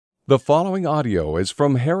The following audio is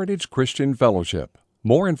from Heritage Christian Fellowship.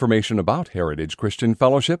 More information about Heritage Christian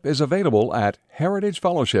Fellowship is available at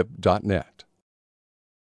heritagefellowship.net.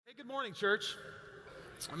 Hey, good morning, church.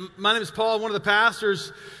 My name is Paul, one of the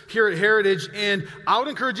pastors here at Heritage, and I would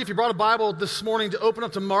encourage you, if you brought a Bible this morning, to open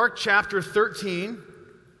up to Mark chapter 13.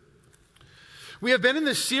 We have been in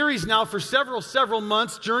this series now for several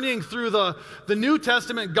months, journeying through the New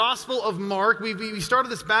Testament Gospel of Mark. We started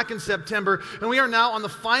this back in September, and we are now on the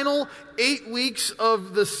final 8 weeks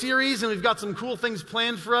of the series, and we've got some cool things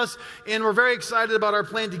planned for us, and we're very excited about our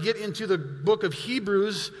plan to get into the book of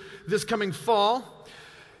Hebrews this coming fall.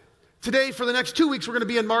 Today, for the next 2 weeks, we're going to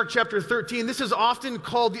be in Mark chapter 13. This is often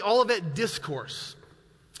called the Olivet Discourse.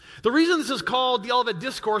 The reason this is called the Olivet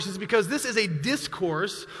Discourse is because this is a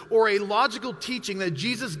discourse or a logical teaching that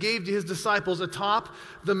Jesus gave to his disciples atop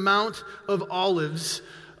the Mount of Olives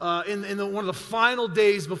in one of the final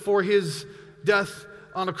days before his death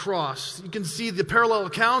on a cross. You can see the parallel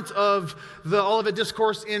account of the Olivet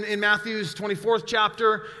Discourse in Matthew's 24th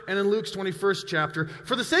chapter and in Luke's 21st chapter.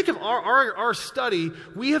 For the sake of our study,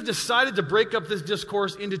 we have decided to break up this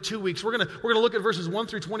discourse into 2 weeks. We're gonna look at verses 1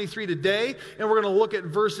 through 23 today, and we're gonna look at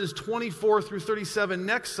verses 24 through 37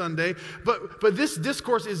 next Sunday. But this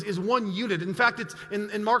discourse is one unit. In fact, it's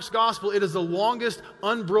in Mark's gospel, it is the longest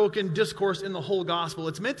unbroken discourse in the whole gospel.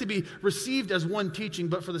 It's meant to be received as one teaching,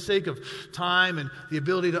 but for the sake of time and the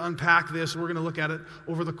ability to unpack this, we're going to look at it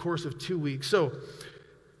over the course of 2 weeks. So,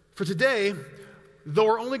 for today, though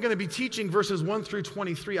we're only going to be teaching verses 1 through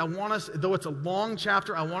 23, though it's a long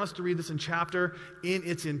chapter, I want us to read this chapter in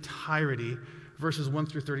its entirety, verses 1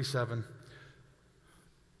 through 37.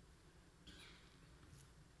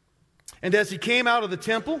 And as he came out of the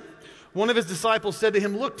temple, one of his disciples said to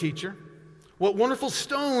him, "Look, teacher, what wonderful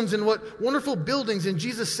stones and what wonderful buildings." And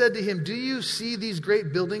Jesus said to him, "Do you see these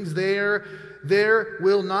great buildings? There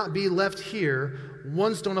will not be left here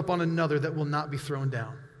one stone upon another that will not be thrown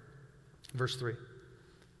down." Verse 3.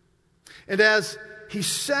 And as he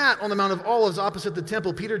sat on the Mount of Olives opposite the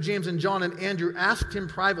temple, Peter, James, and John, and Andrew asked him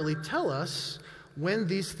privately, "Tell us when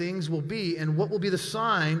these things will be, and what will be the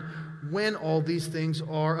sign when all these things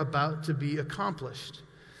are about to be accomplished?"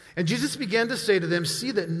 And Jesus began to say to them,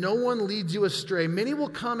 "See that no one leads you astray. Many will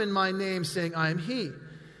come in my name, saying, 'I am he.'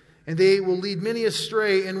 And they will lead many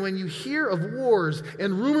astray. And when you hear of wars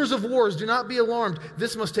and rumors of wars, do not be alarmed.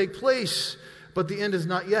 This must take place, but the end is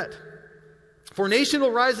not yet. For nation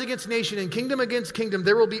will rise against nation, and kingdom against kingdom.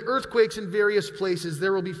 There will be earthquakes in various places.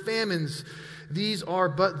 There will be famines. These are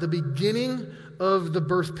but the beginning of the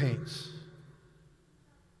birth pains.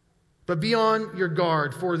 But be on your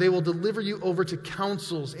guard, for they will deliver you over to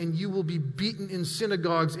councils, and you will be beaten in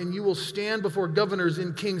synagogues, and you will stand before governors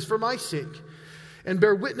and kings for my sake, and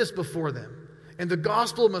bear witness before them. And the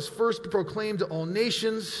gospel must first be proclaimed to all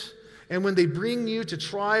nations. And when they bring you to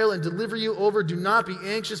trial and deliver you over, do not be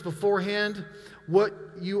anxious beforehand what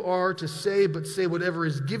you are to say, but say whatever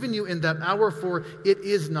is given you in that hour, for it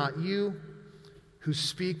is not you who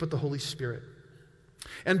speak, but the Holy Spirit.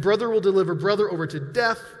 And brother will deliver brother over to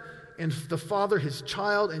death, and the father his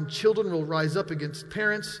child, and children will rise up against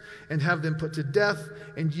parents and have them put to death,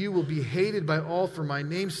 and you will be hated by all for my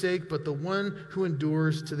name's sake, but the one who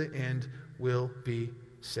endures to the end will be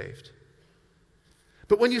saved.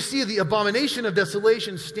 But when you see the abomination of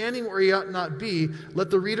desolation standing where he ought not be, let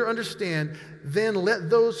the reader understand, then let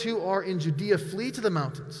those who are in Judea flee to the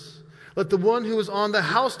mountains. Let the one who is on the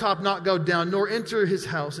housetop not go down, nor enter his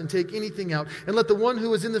house and take anything out. And let the one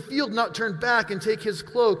who is in the field not turn back and take his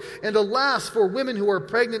cloak. And alas, for women who are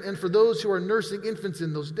pregnant and for those who are nursing infants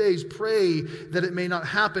in those days, pray that it may not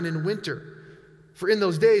happen in winter. For in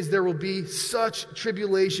those days there will be such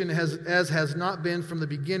tribulation as has not been from the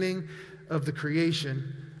beginning of the creation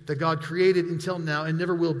that God created until now and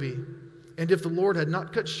never will be. And if the Lord had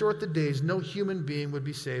not cut short the days, no human being would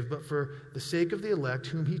be saved. But for the sake of the elect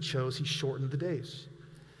whom he chose, he shortened the days.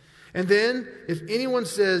 And then, if anyone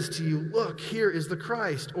says to you, 'Look, here is the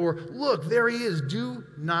Christ,' or 'Look, there he is,' do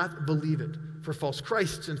not believe it. For false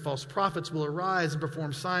Christs and false prophets will arise and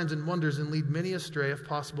perform signs and wonders and lead many astray, if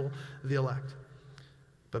possible, the elect.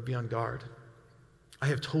 But be on guard. I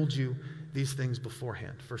have told you these things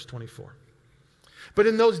beforehand." Verse 24. "But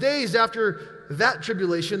in those days after that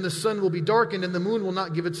tribulation, the sun will be darkened, and the moon will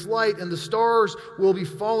not give its light, and the stars will be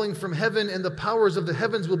falling from heaven, and the powers of the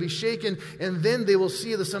heavens will be shaken. And then they will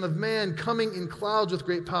see the Son of Man coming in clouds with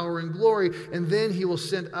great power and glory. And then he will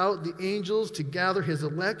send out the angels to gather his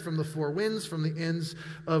elect from the four winds, from the ends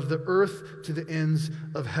of the earth to the ends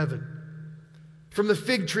of heaven. From the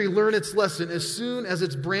fig tree, learn its lesson. As soon as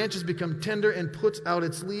its branches become tender and puts out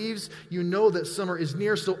its leaves, you know that summer is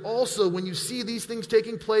near. So also, when you see these things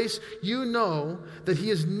taking place, you know that he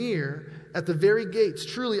is near at the very gates.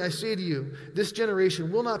 Truly, I say to you, this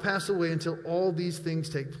generation will not pass away until all these things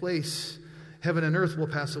take place. Heaven and earth will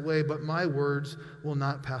pass away, but my words will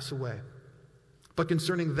not pass away. But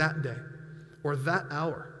concerning that day or that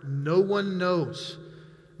hour, no one knows,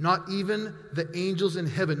 not even the angels in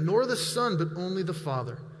heaven, nor the Son, but only the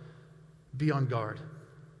Father. Be on guard.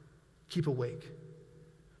 Keep awake.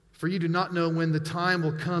 For you do not know when the time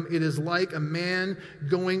will come. It is like a man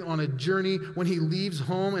going on a journey when he leaves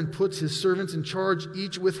home and puts his servants in charge,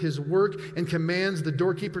 each with his work, and commands the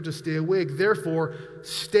doorkeeper to stay awake. Therefore,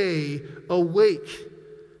 stay awake.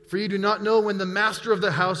 For you do not know when the master of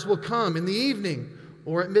the house will come, in the evening,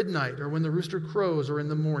 or at midnight, or when the rooster crows, or in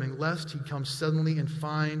the morning, lest he come suddenly and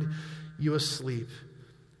find you asleep.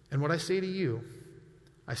 And what I say to you,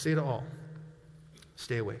 I say to all,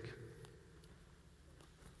 stay awake.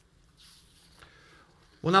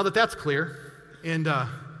 Well, now that that's clear, and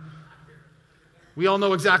we all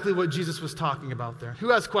know exactly what Jesus was talking about there. Who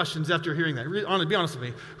has questions after hearing that? Be honest with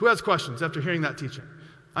me. Who has questions after hearing that teaching?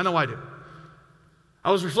 I know I do.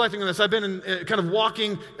 I was reflecting on this. I've been kind of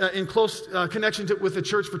walking in close connection with the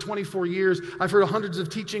church for 24 years. I've heard hundreds of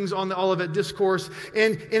teachings on the Olivet Discourse.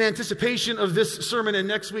 And in anticipation of this sermon and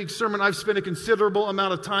next week's sermon, I've spent a considerable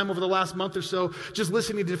amount of time over the last month or so just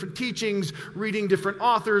listening to different teachings, reading different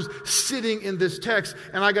authors, sitting in this text.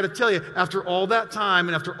 And I got to tell you, after all that time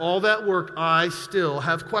and after all that work, I still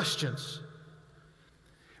have questions.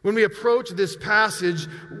 When we approach this passage,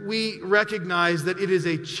 we recognize that it is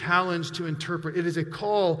a challenge to interpret. It is a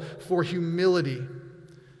call for humility.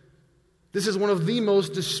 This is one of the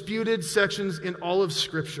most disputed sections in all of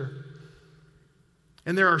Scripture.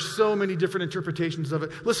 And there are so many different interpretations of it.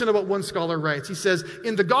 Listen to what one scholar writes. He says,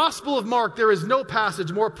 in the Gospel of Mark, there is no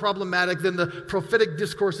passage more problematic than the prophetic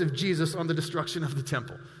discourse of Jesus on the destruction of the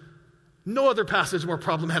temple. No other passage more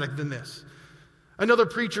problematic than this. Another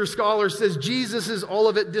preacher scholar says Jesus'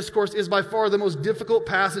 Olivet Discourse is by far the most difficult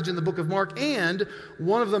passage in the book of Mark and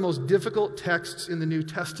one of the most difficult texts in the New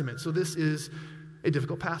Testament. So this is a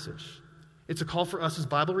difficult passage. It's a call for us as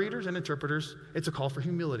Bible readers and interpreters. It's a call for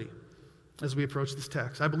humility as we approach this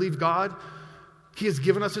text. I believe God, He has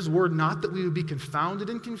given us His word not that we would be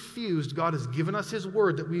confounded and confused. God has given us His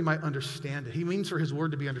word that we might understand it. He means for His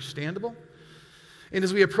word to be understandable. And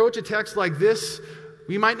as we approach a text like this,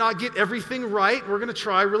 we might not get everything right. We're going to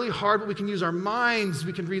try really hard, but we can use our minds.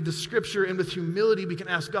 We can read the Scripture, and with humility, we can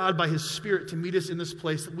ask God by His Spirit to meet us in this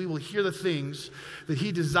place, that we will hear the things that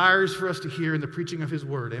He desires for us to hear in the preaching of His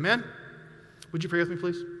word. Amen? Would you pray with me,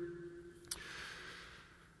 please?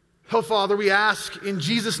 Oh, Father, we ask in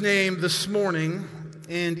Jesus' name this morning,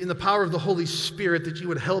 and in the power of the Holy Spirit, that you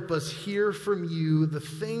would help us hear from you the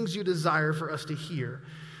things you desire for us to hear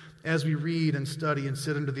as we read and study and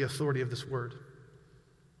sit under the authority of this word.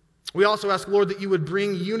 We also ask, Lord, that you would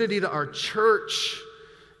bring unity to our church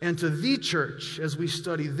and to the church as we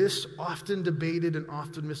study this often debated and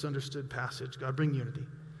often misunderstood passage. God, bring unity.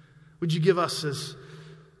 Would you give us, as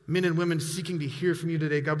men and women seeking to hear from you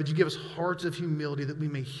today, God, would you give us hearts of humility that we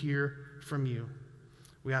may hear from you?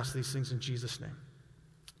 We ask these things in Jesus' name.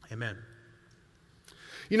 Amen.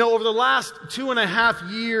 You know, over the last 2.5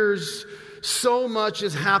 years, so much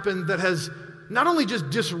has happened that has not only just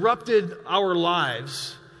disrupted our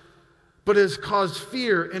lives, but has caused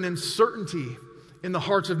fear and uncertainty in the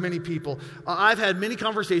hearts of many people. I've had many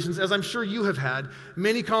conversations, as I'm sure you have had,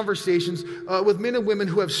 many conversations with men and women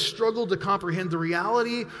who have struggled to comprehend the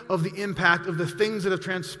reality of the impact of the things that have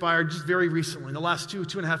transpired just very recently. In the last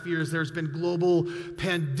 2.5 years, there's been global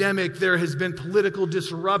pandemic, there has been political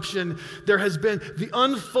disruption, there has been the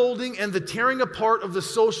unfolding and the tearing apart of the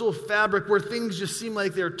social fabric where things just seem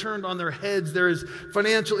like they're turned on their heads. There is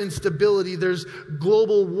financial instability, there's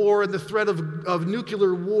global war and the threat of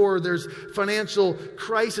nuclear war, there's financial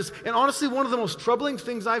crisis. And honestly, one of the most troubling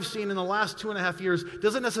things I've seen in the last 2.5 years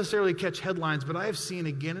doesn't necessarily catch headlines, but I have seen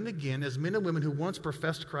again and again as men and women who once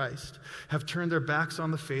professed Christ have turned their backs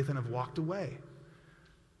on the faith and have walked away.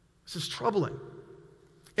 This is troubling.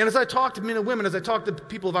 And as I talk to men and women, as I talk to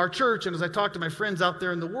people of our church, and as I talk to my friends out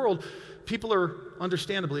there in the world, people are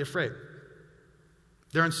understandably afraid.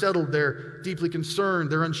 They're unsettled, they're deeply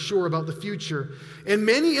concerned, they're unsure about the future. And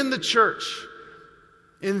many in the church,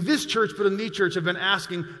 in this church, but in the church, have been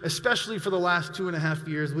asking, especially for the last 2.5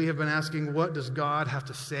 years, we have been asking, what does God have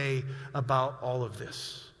to say about all of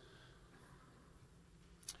this?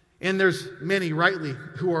 And there's many, rightly,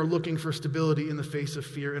 who are looking for stability in the face of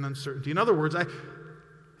fear and uncertainty. In other words,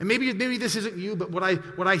 And maybe this isn't you, but what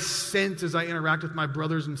I sense as I interact with my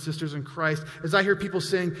brothers and sisters in Christ, as I hear people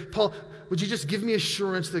saying, Paul, would you just give me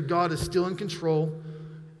assurance that God is still in control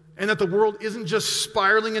and that the world isn't just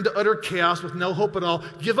spiraling into utter chaos with no hope at all?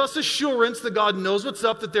 Give us assurance that God knows what's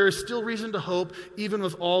up, that there is still reason to hope, even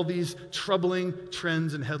with all these troubling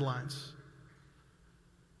trends and headlines.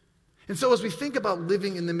 And so as we think about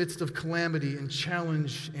living in the midst of calamity and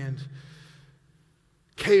challenge and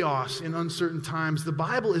chaos in uncertain times, the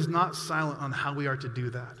Bible is not silent on how we are to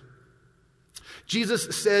do that.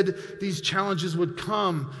 Jesus said these challenges would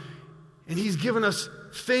come, and he's given us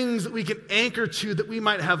things that we can anchor to, that we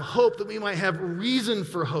might have hope, that we might have reason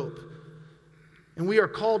for hope. And we are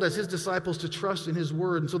called as his disciples to trust in his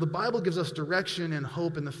word. And so the Bible gives us direction and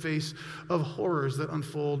hope in the face of horrors that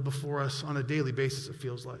unfold before us on a daily basis, it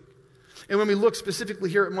feels like. And when we look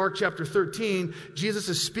specifically here at Mark chapter 13, Jesus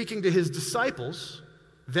is speaking to his disciples,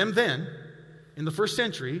 them then, in the first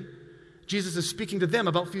century. Jesus is speaking to them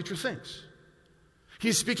about future things.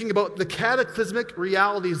 He's speaking about the cataclysmic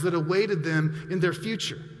realities that awaited them in their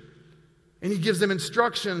future. And he gives them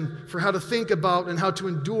instruction for how to think about and how to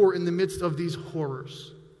endure in the midst of these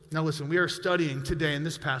horrors. Now listen, we are studying today in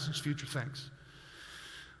this passage future things.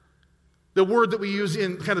 The word that we use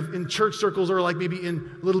in church circles, or like maybe in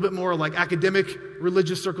a little bit more like academic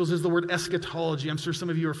religious circles, is the word eschatology. I'm sure some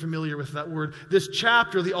of you are familiar with that word. This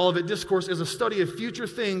chapter, the Olivet Discourse, is a study of future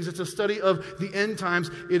things. It's a study of the end times.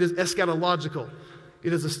 It is eschatological.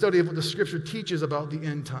 It is a study of what the Scripture teaches about the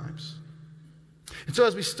end times. And so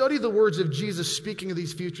as we study the words of Jesus speaking of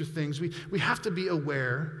these future things, we have to be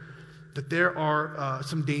aware that there are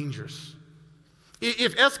some dangers.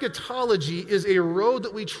 If eschatology is a road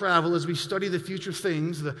that we travel as we study the future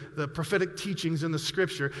things, the prophetic teachings in the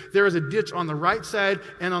Scripture, there is a ditch on the right side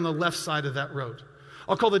and on the left side of that road.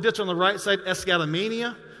 I'll call the ditch on the right side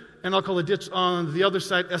eschatomania, and I'll call the ditch on the other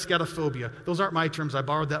side eschatophobia. Those aren't my terms. I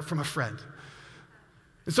borrowed that from a friend.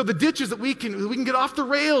 And so the ditches that we can get off the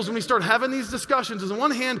rails when we start having these discussions is, on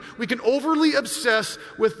one hand, we can overly obsess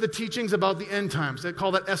with the teachings about the end times. They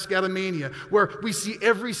call that eschatomania, where we see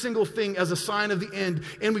every single thing as a sign of the end.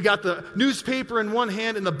 And we got the newspaper in one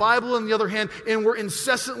hand and the Bible in the other hand, and we're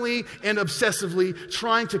incessantly and obsessively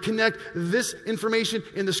trying to connect this information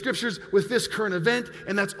in the Scriptures with this current event.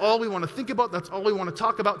 And that's all we want to think about. That's all we want to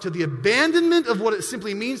talk about, to the abandonment of what it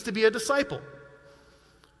simply means to be a disciple.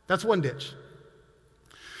 That's one ditch.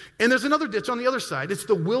 And there's another ditch on the other side. It's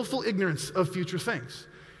the willful ignorance of future things.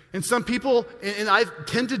 And some people, and I've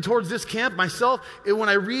tended towards this camp myself, when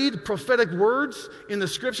I read prophetic words in the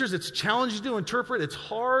Scriptures, it's challenging to interpret. It's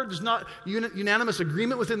hard. There's not unanimous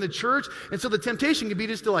agreement within the church. And so the temptation can be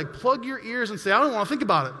just to plug your ears and say, I don't want to think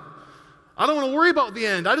about it. I don't want to worry about the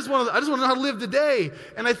end. I just want to know how to live today.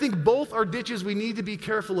 And I think both are ditches we need to be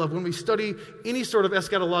careful of when we study any sort of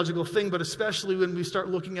eschatological thing, but especially when we start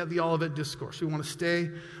looking at the Olivet Discourse. We want to stay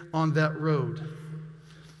on that road.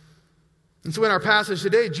 And so in our passage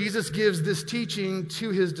today, Jesus gives this teaching to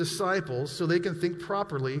his disciples so they can think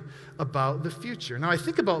properly about the future. Now, I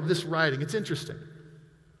think about this writing. It's interesting.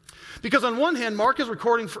 Because on one hand, Mark is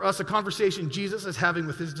recording for us a conversation Jesus is having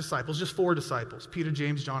with his disciples, just 4 disciples, Peter,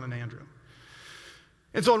 James, John, and Andrew.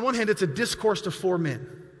 And so on one hand, it's a discourse to 4 men,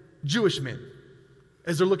 Jewish men,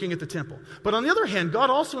 as they're looking at the temple. But on the other hand, God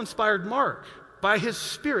also inspired Mark by his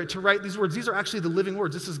Spirit to write these words. These are actually the living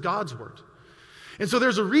words. This is God's word. And so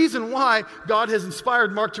there's a reason why God has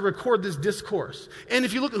inspired Mark to record this discourse. And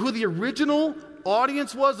if you look at who the original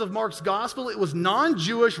audience was of Mark's gospel, it was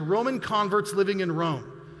non-Jewish Roman converts living in Rome.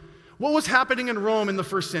 What was happening in Rome in the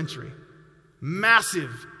first century?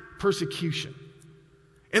 Massive persecution.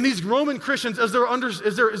 And these Roman Christians, as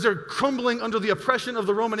they're crumbling under the oppression of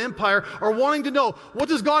the Roman Empire, are wanting to know, what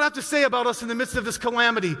does God have to say about us in the midst of this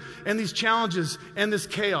calamity and these challenges and this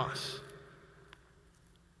chaos?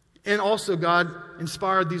 And also, God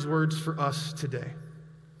inspired these words for us today.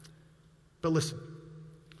 But listen,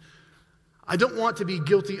 I don't want to be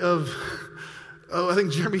guilty of, I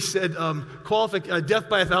think Jeremy said, death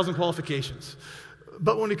by 1,000 qualifications.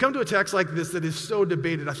 But when we come to a text like this that is so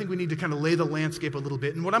debated, I think we need to kind of lay the landscape a little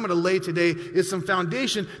bit. And what I'm going to lay today is some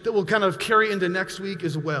foundation that will kind of carry into next week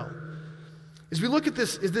as well. As we look at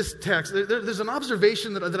this text, there's an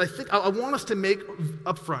observation that I think I want us to make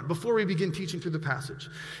up front before we begin teaching through the passage.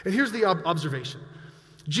 And here's the observation.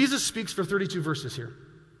 Jesus speaks for 32 verses here.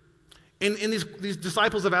 And these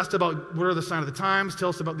disciples have asked about what are the signs of the times, tell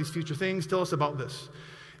us about these future things, tell us about this.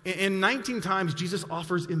 And 19 times, Jesus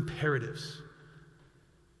offers imperatives.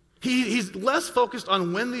 He's less focused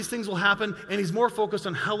on when these things will happen, and he's more focused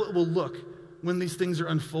on how it will look when these things are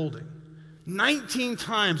unfolding. 19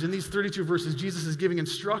 times in these 32 verses, Jesus is giving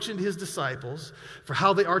instruction to his disciples for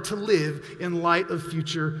how they are to live in light of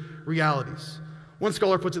future realities. One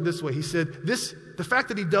scholar puts it this way. He said, the fact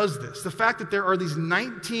that he does this, the fact that there are these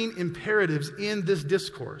 19 imperatives in this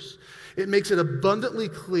discourse, it makes it abundantly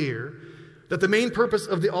clear that the main purpose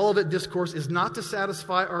of the Olivet Discourse is not to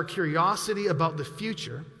satisfy our curiosity about the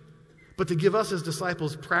future, but to give us as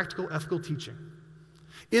disciples practical ethical teaching.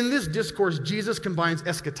 In this discourse, Jesus combines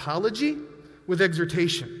eschatology with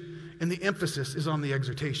exhortation, and the emphasis is on the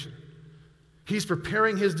exhortation. He's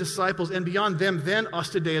preparing his disciples, and beyond them, then us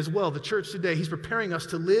today as well, the church today. He's preparing us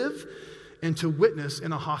to live and to witness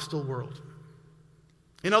in a hostile world.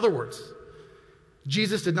 In other words,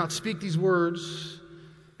 Jesus did not speak these words,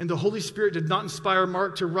 and the Holy Spirit did not inspire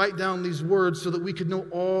Mark to write down these words so that we could know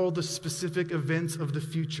all the specific events of the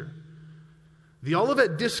future. The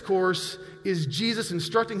Olivet Discourse is Jesus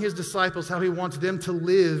instructing his disciples how he wants them to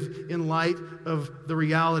live in light of the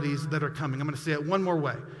realities that are coming. I'm going to say it one more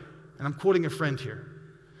way, and I'm quoting a friend here.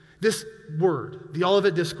 This word, the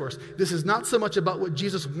Olivet Discourse, this is not so much about what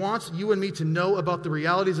Jesus wants you and me to know about the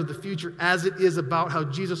realities of the future as it is about how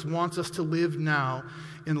Jesus wants us to live now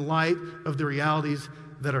in light of the realities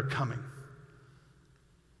that are coming.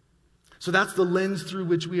 So that's the lens through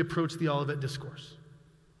which we approach the Olivet Discourse.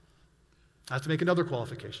 I have to make another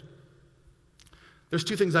qualification. There's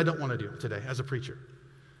two things I don't want to do today as a preacher.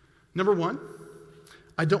 Number one,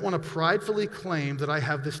 I don't want to pridefully claim that I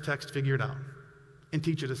have this text figured out and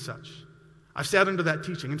teach it as such. I've sat under that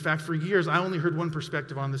teaching. In fact, for years, I only heard one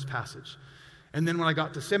perspective on this passage. And then when I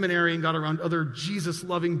got to seminary and got around other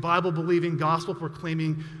Jesus-loving, Bible-believing,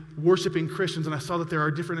 gospel-proclaiming, worshiping Christians, and I saw that there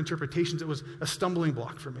are different interpretations, it was a stumbling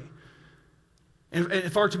block for me.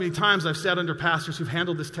 And far too many times I've sat under pastors who've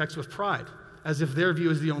handled this text with pride, as if their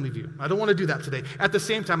view is the only view. I don't want to do that today. At the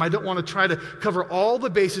same time, I don't want to try to cover all the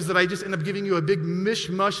bases that I just end up giving you a big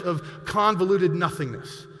mishmash of convoluted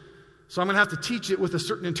nothingness. So I'm going to have to teach it with a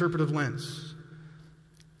certain interpretive lens.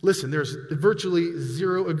 Listen, there's virtually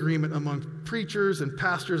zero agreement among preachers and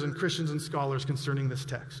pastors and Christians and scholars concerning this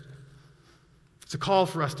text. It's a call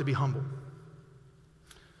for us to be humble.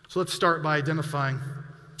 So let's start by identifying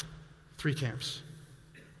three camps.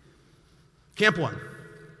 Camp one.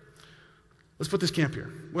 Let's put this camp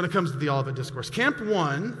here when it comes to the Olivet Discourse. Camp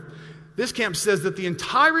one, this camp says that the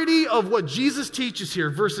entirety of what Jesus teaches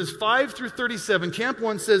here, verses 5 through 37, camp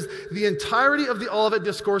one says the entirety of the Olivet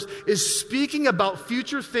Discourse is speaking about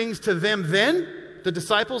future things to them then, the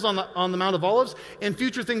disciples on the Mount of Olives, and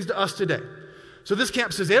future things to us today. So this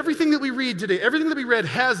camp says everything that we read today, everything that we read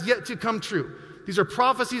has yet to come true. These are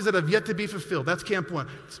prophecies that have yet to be fulfilled. That's camp one.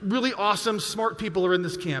 It's really awesome, smart people are in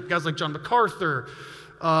this camp. Guys like John MacArthur,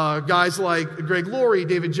 guys like Greg Laurie,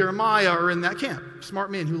 David Jeremiah are in that camp.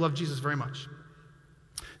 Smart men who love Jesus very much.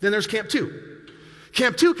 Then there's camp two.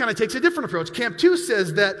 Camp two kind of takes a different approach. Camp two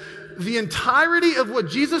says that the entirety of what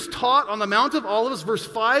Jesus taught on the Mount of Olives, verse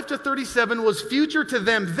 5 to 37, was future to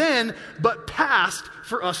them then, but past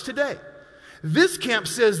for us today. This camp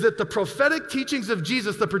says that the prophetic teachings of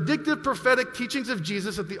Jesus, the predictive prophetic teachings of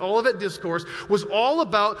Jesus at the Olivet Discourse, was all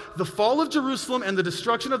about the fall of Jerusalem and the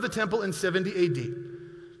destruction of the temple in 70 AD.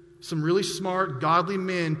 Some really smart, godly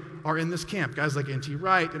men are in this camp. Guys like N.T.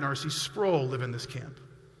 Wright and R.C. Sproul live in this camp.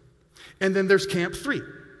 And then there's camp three.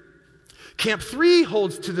 Camp three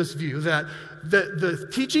holds to this view that the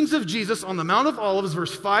teachings of Jesus on the Mount of Olives,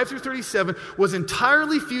 verse 5 through 37, was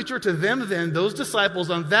entirely future to them then, those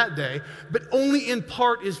disciples on that day, but only in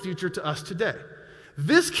part is future to us today.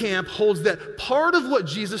 This camp holds that part of what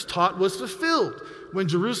Jesus taught was fulfilled when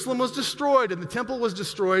Jerusalem was destroyed and the temple was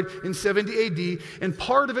destroyed in 70 AD, and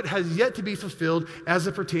part of it has yet to be fulfilled as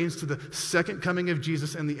it pertains to the second coming of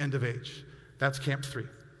Jesus and the end of age. That's camp three.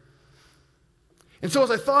 And so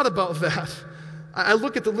as I thought about that, I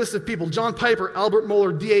look at the list of people: John Piper, Albert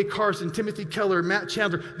Mohler, D.A. Carson, Timothy Keller, Matt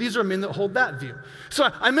Chandler. These are men that hold that view. So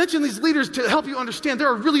I mention these leaders to help you understand there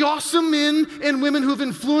are really awesome men and women who have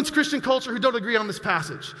influenced Christian culture who don't agree on this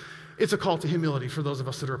passage. It's a call to humility for those of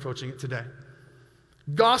us that are approaching it today.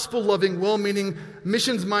 Gospel-loving, well-meaning,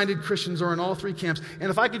 missions-minded Christians are in all three camps.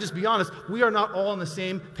 And if I could just be honest, we are not all on the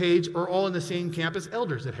same page or all in the same camp as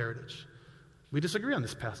elders at Heritage. We disagree on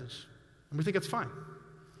this passage, and we think it's fine.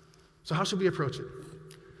 So how should we approach it?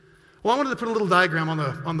 Well, I wanted to put a little diagram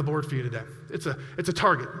on the board for you today. It's a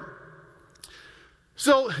target.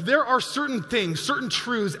 So there are certain things, certain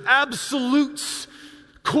truths, absolutes,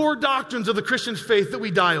 core doctrines of the Christian faith that we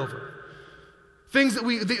die over. Things that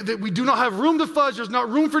we do not have room to fudge, there's not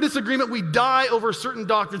room for disagreement, we die over certain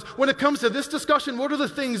doctrines. When it comes to this discussion, what are the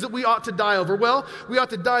things that we ought to die over? Well, we ought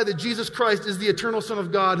to die that Jesus Christ is the eternal Son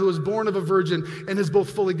of God who was born of a virgin and is both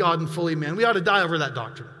fully God and fully man. We ought to die over that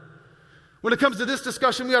doctrine. When it comes to this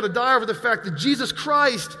discussion, we ought to die over the fact that Jesus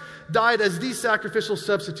Christ died as the sacrificial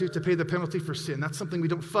substitute to pay the penalty for sin. That's something we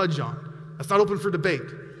don't fudge on. That's not open for debate.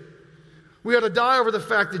 We ought to die over the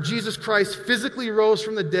fact that Jesus Christ physically rose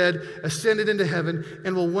from the dead, ascended into heaven,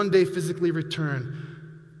 and will one day physically return.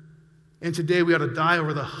 And today we ought to die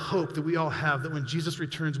over the hope that we all have that when Jesus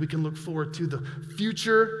returns, we can look forward to the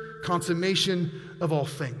future consummation of all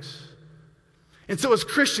things. And so as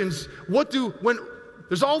Christians, when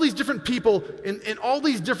there's all these different people and all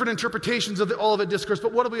these different interpretations of the Olivet Discourse,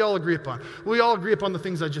 but what do we all agree upon? We all agree upon the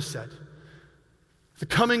things I just said. The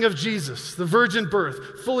coming of Jesus, the virgin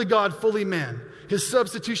birth, fully God, fully man, his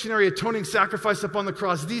substitutionary atoning sacrifice upon the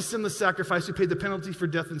cross, the sinless sacrifice who paid the penalty for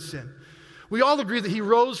death and sin. We all agree that he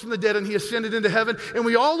rose from the dead and he ascended into heaven, and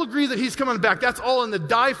we all agree that he's coming back. That's all in the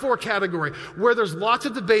die for category. Where there's lots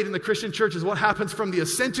of debate in the Christian church is what happens from the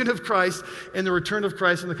ascension of Christ and the return of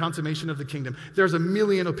Christ and the consummation of the kingdom. There's a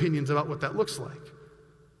million opinions about what that looks like.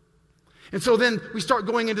 And so then we start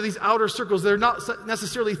going into these outer circles. They're not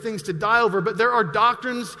necessarily things to die over, but there are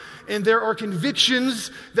doctrines and there are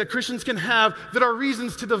convictions that Christians can have that are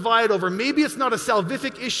reasons to divide over. Maybe it's not a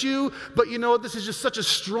salvific issue, but you know, this is just such a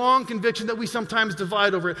strong conviction that we sometimes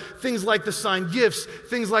divide over it. Things like the sign gifts,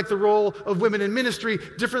 things like the role of women in ministry,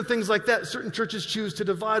 different things like that certain churches choose to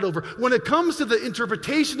divide over. When it comes to the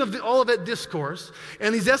interpretation of the Olivet Discourse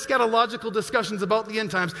and these eschatological discussions about the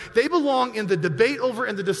end times, they belong in the debate over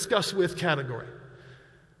and the discuss with category.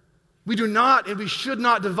 We do not and we should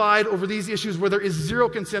not divide over these issues where there is zero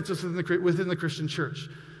consensus within the Christian church.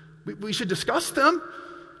 We should discuss them,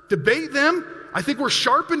 debate them. I think we're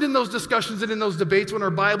sharpened in those discussions and in those debates when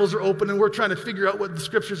our Bibles are open and we're trying to figure out what the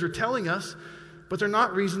scriptures are telling us, but they're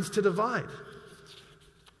not reasons to divide.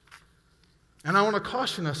 And I want to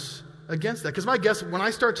caution us against that, because my guess, when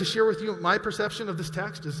I start to share with you my perception of this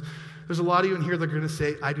text, is there's a lot of you in here that are going to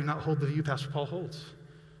say, I do not hold the view Pastor Paul holds.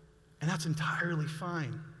 And that's entirely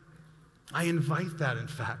fine. I invite that, in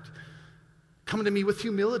fact. Come to me with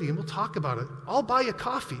humility and we'll talk about it. I'll buy you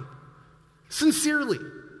coffee. Sincerely.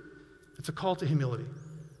 It's a call to humility.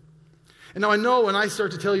 And now I know when I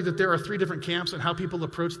start to tell you that there are three different camps and how people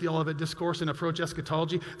approach the Olivet Discourse and approach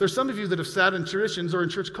eschatology, there's some of you that have sat in traditions or in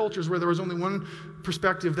church cultures where there was only one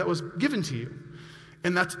perspective that was given to you.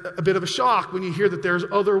 And that's a bit of a shock when you hear that there's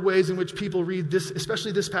other ways in which people read this,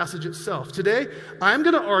 especially this passage itself. Today, I'm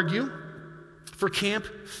going to argue for Camp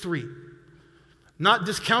 3. Not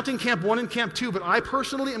discounting Camp 1 and Camp 2, but I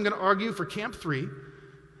personally am going to argue for Camp 3,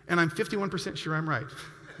 and I'm 51% sure I'm right.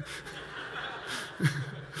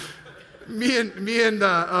 Me and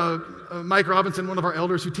Mike Robinson, one of our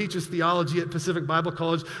elders who teaches theology at Pacific Bible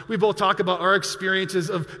College, we both talk about our experiences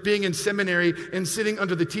of being in seminary and sitting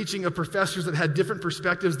under the teaching of professors that had different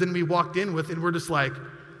perspectives than we walked in with, and we're just like,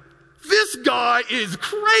 this guy is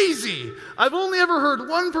crazy. I've only ever heard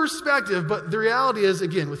one perspective, but the reality is,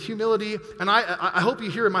 again, with humility, and I hope you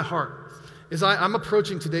hear in my heart, is I'm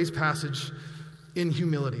approaching today's passage in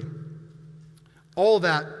humility. All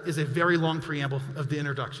that is a very long preamble of the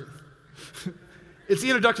introduction. It's the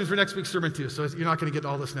introduction for next week's sermon too, so you're not going to get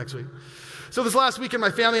all this next week. So this last weekend,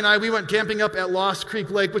 my family and I, we went camping up at Lost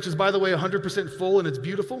Creek Lake, which is, by the way, 100% full, and it's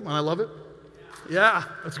beautiful, and I love it. Yeah,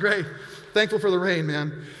 that's great. Thankful for the rain,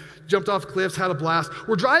 man. Jumped off cliffs, had a blast.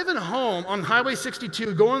 We're driving home on Highway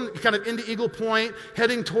 62, going kind of into Eagle Point,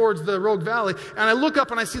 heading towards the Rogue Valley, and I look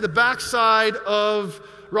up and I see the backside of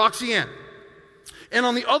Roxy-Ann. And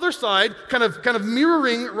on the other side, kind of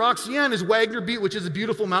mirroring Roxy-Ann, is Wagner Butte, which is a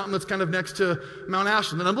beautiful mountain that's kind of next to Mount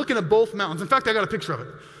Ashland. And I'm looking at both mountains. In fact, I got a picture of it.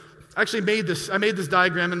 I actually made this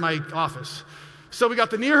diagram in my office. So we got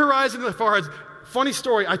the near horizon and the far horizon. Funny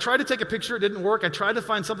story, I tried to take a picture, it didn't work. I tried to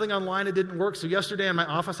find something online, it didn't work. So yesterday in my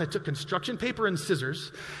office, I took construction paper and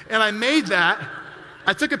scissors, and I made that.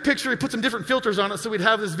 I took a picture and put some different filters on it so we'd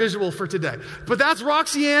have this visual for today. But that's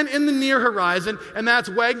Roxy-Ann in the near horizon, and that's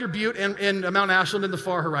Wagner Butte and Mount Ashland in the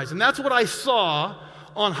far horizon. That's what I saw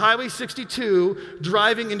on Highway 62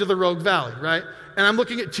 driving into the Rogue Valley, right? And I'm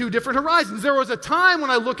looking at two different horizons. There was a time when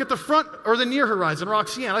I look at the front or the near horizon,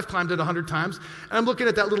 Roxy-Ann. I've climbed it 100 times, and I'm looking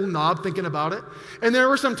at that little knob thinking about it. And there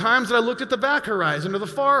were some times that I looked at the back horizon or the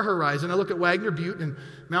far horizon. I look at Wagner Butte and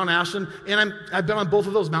Mount Ashland, and I've been on both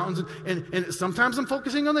of those mountains, and sometimes I'm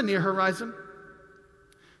focusing on the near horizon.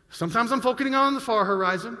 Sometimes I'm focusing on the far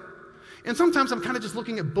horizon. And sometimes I'm kind of just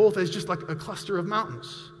looking at both as just like a cluster of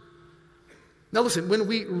mountains. Now listen, when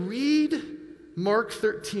we read Mark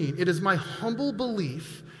 13, it is my humble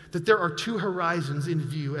belief that there are two horizons in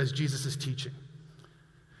view as Jesus is teaching.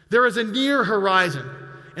 There is a near horizon.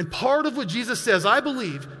 And part of what Jesus says, I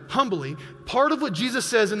believe, humbly, part of what Jesus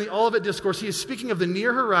says in the Olivet Discourse, he is speaking of the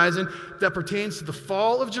near horizon that pertains to the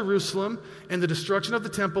fall of Jerusalem and the destruction of the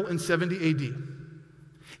temple in 70 AD.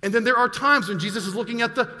 And then there are times when Jesus is looking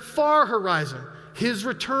at the far horizon, his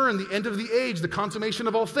return, the end of the age, the consummation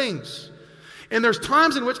of all things. And there's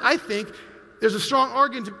times in which I think there's a strong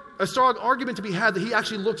argument to be had that he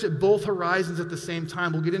actually looks at both horizons at the same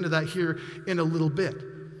time. We'll get into that here in a little bit.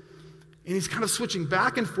 And he's kind of switching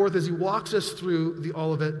back and forth as he walks us through the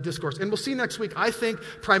Olivet Discourse. And we'll see next week, I think,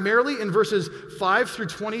 primarily in verses 5 through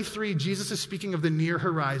 23, Jesus is speaking of the near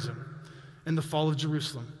horizon and the fall of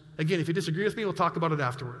Jerusalem. Again, if you disagree with me, we'll talk about it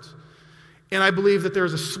afterwards. And I believe that there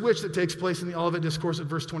is a switch that takes place in the Olivet Discourse at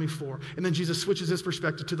verse 24. And then Jesus switches his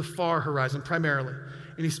perspective to the far horizon primarily.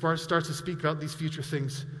 And he starts to speak about these future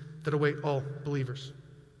things that await all believers.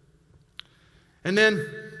 And then,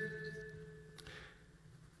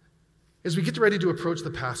 as we get ready to approach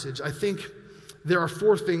the passage, I think there are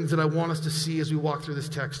 4 things that I want us to see as we walk through this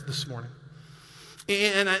text this morning.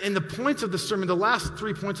 And the points of the sermon, the last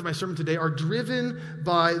 3 points of my sermon today, are driven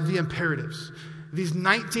by the imperatives. These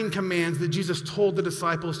 19 commands that Jesus told the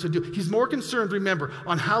disciples to do. He's more concerned, remember,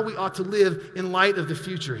 on how we ought to live in light of the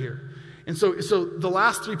future here. And so the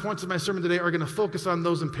last 3 points of my sermon today are going to focus on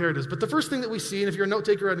those imperatives. But the first thing that we see, and if you're a note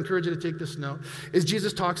taker, I'd encourage you to take this note, is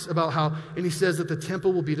Jesus talks about how, and he says that the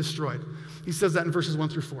temple will be destroyed. He says that in verses 1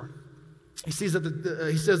 through 4. He says that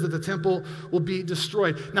the temple will be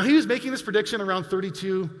destroyed. Now, he was making this prediction around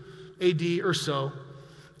 32 AD or so.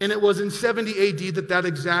 And it was in 70 AD that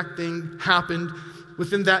exact thing happened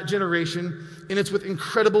within that generation. And it's with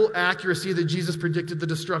incredible accuracy that Jesus predicted the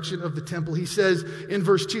destruction of the temple. He says in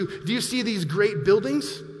verse 2, do you see these great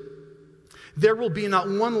buildings? There will be not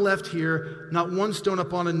one left here, not one stone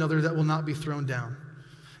upon another that will not be thrown down.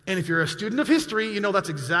 And if you're a student of history, you know that's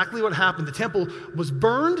exactly what happened. The temple was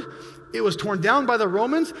burned. It was torn down by the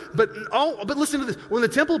Romans. But listen to this. When the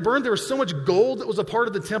temple burned, there was so much gold that was a part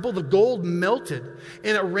of the temple. The gold melted,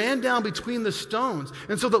 and it ran down between the stones.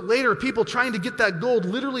 And so that later, people trying to get that gold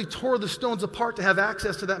literally tore the stones apart to have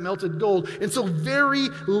access to that melted gold. And so very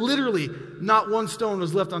literally, not one stone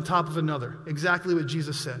was left on top of another. Exactly what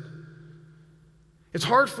Jesus said. It's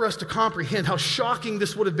hard for us to comprehend how shocking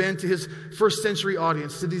this would have been to his first century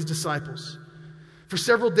audience, to these disciples. For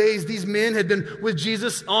several days, these men had been with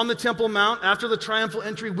Jesus on the Temple Mount after the triumphal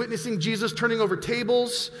entry, witnessing Jesus turning over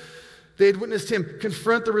tables. They had witnessed him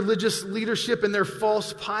confront the religious leadership and their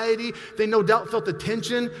false piety. They no doubt felt the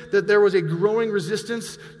tension that there was a growing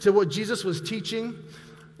resistance to what Jesus was teaching.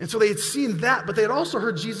 And so they had seen that, but they had also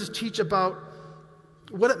heard Jesus teach about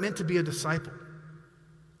what it meant to be a disciple.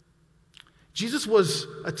 Jesus was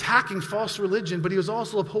attacking false religion, but he was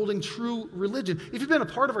also upholding true religion. If you've been a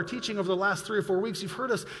part of our teaching over the last 3 or 4 weeks, you've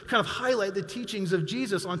heard us kind of highlight the teachings of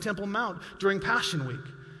Jesus on Temple Mount during Passion Week.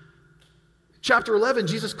 Chapter 11,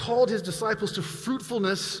 Jesus called his disciples to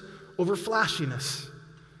fruitfulness over flashiness.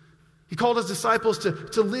 He called his disciples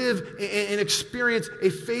to live and experience a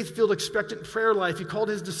faith-filled, expectant prayer life. He called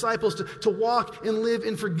his disciples to walk and live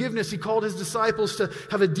in forgiveness. He called his disciples to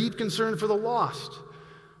have a deep concern for the lost.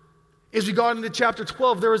 As we got into chapter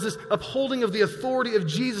 12, there was this upholding of the authority of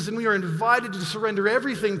Jesus, and we are invited to surrender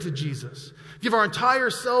everything to Jesus, give our entire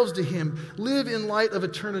selves to him, live in light of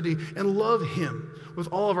eternity, and love him with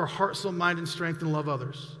all of our heart, soul, mind, and strength, and love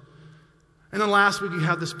others. And then last week, you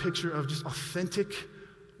had this picture of just authentic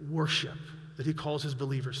worship that he calls his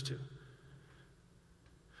believers to.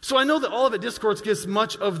 So I know that Olivet Discourse gets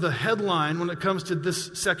much of the headline when it comes to this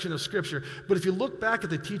section of Scripture. But if you look back at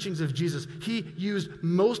the teachings of Jesus, he used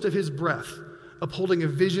most of his breath upholding a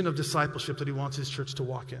vision of discipleship that he wants his church to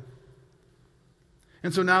walk in.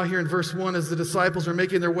 And so now here in verse 1, as the disciples are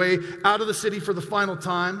making their way out of the city for the final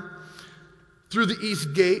time, through the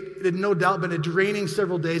east gate, it had no doubt been a draining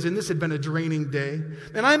several days, and this had been a draining day.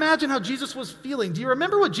 And I imagine how Jesus was feeling. Do you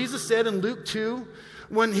remember what Jesus said in Luke 2?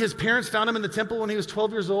 When his parents found him in the temple when he was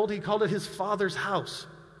 12 years old, he called it his Father's house.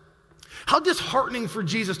 How disheartening for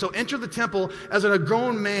Jesus to enter the temple as a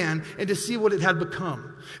grown man and to see what it had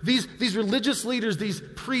become. These religious leaders, these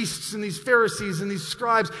priests and these Pharisees and these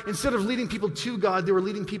scribes, instead of leading people to God, they were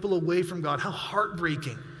leading people away from God. How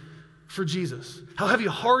heartbreaking for Jesus. How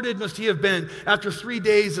heavy-hearted must he have been after 3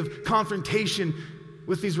 days of confrontation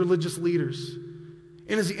with these religious leaders.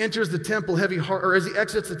 And as he enters the temple as he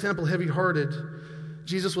exits the temple heavy-hearted,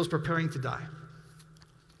 Jesus was preparing to die.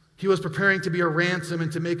 He was preparing to be a ransom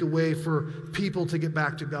and to make a way for people to get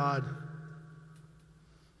back to God.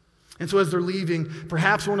 And so as they're leaving,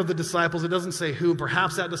 perhaps one of the disciples, it doesn't say who,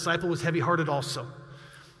 perhaps that disciple was heavy-hearted also.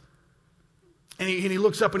 And he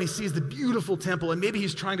looks up and he sees the beautiful temple, and maybe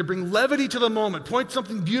he's trying to bring levity to the moment, point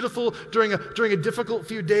something beautiful during a difficult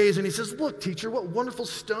few days. And he says, look, teacher, what wonderful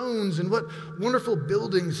stones and what wonderful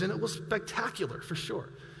buildings. And it was spectacular, for sure.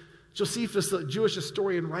 Josephus, the Jewish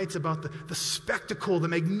historian, writes about the spectacle, the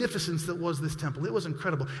magnificence that was this temple. It was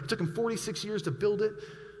incredible. It took him 46 years to build it,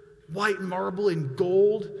 white marble and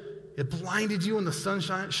gold. It blinded you when the sun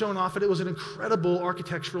shone off it. It was an incredible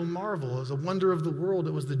architectural marvel. It was a wonder of the world.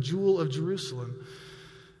 It was the jewel of Jerusalem.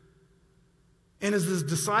 And as this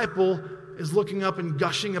disciple is looking up and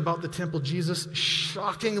gushing about the temple, Jesus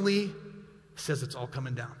shockingly says it's all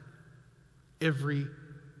coming down. Every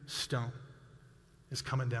stone is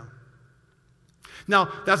coming down. Now,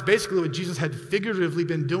 that's basically what Jesus had figuratively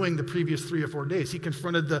been doing the previous 3 or 4 days. He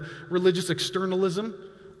confronted the religious externalism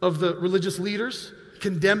of the religious leaders,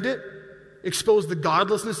 condemned it, exposed the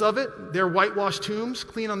godlessness of it, their whitewashed tombs,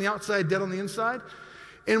 clean on the outside, dead on the inside.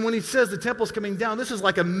 And when he says the temple's coming down, this is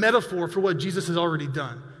like a metaphor for what Jesus has already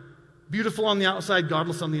done. Beautiful on the outside,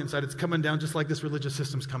 godless on the inside. It's coming down just like this religious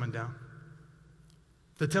system's coming down.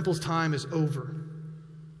 The temple's time is over.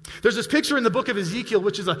 There's this picture in the book of Ezekiel,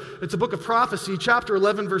 which is it's a book of prophecy, chapter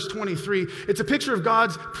 11, verse 23. It's a picture of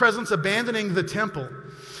God's presence abandoning the temple.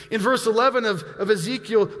 In verse 11 of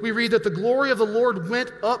Ezekiel, we read that the glory of the Lord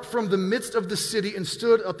went up from the midst of the city and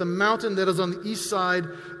stood at the mountain that is on the east side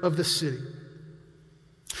of the city.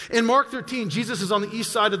 In Mark 13, Jesus is on the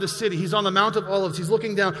east side of the city. He's on the Mount of Olives. He's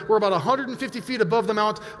looking down. We're about 150 feet above the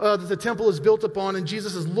mount that the temple is built upon, and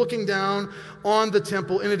Jesus is looking down on the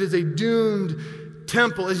temple, and it is a doomed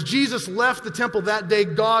temple. As Jesus left the temple that day,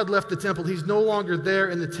 God left the temple. He's no longer there,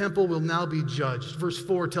 and the temple will now be judged. Verse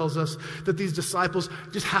 4 tells us that these disciples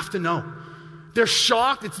just have to know. They're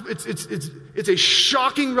shocked. It's a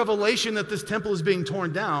shocking revelation that this temple is being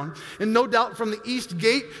torn down. And no doubt from the east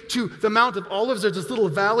gate to the Mount of Olives, there's this little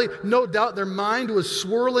valley. No doubt their mind was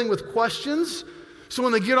swirling with questions. So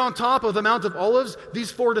when they get on top of the Mount of Olives, these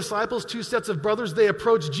 4 disciples, 2 sets of brothers, they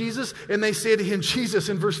approach Jesus and they say to him, Jesus,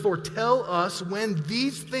 in verse 4, tell us when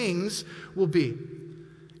these things will be.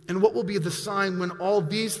 And what will be the sign when all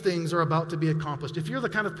these things are about to be accomplished? If you're the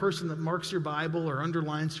kind of person that marks your Bible or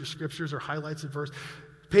underlines your scriptures or highlights a verse,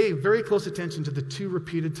 pay very close attention to the 2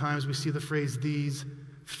 repeated times we see the phrase, these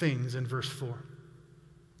things, in verse 4.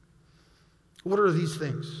 What are these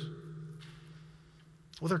things?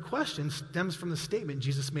 Well, their question stems from the statement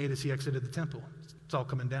Jesus made as he exited the temple. It's all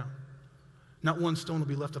coming down. Not one stone will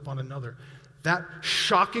be left upon another. That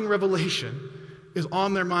shocking revelation is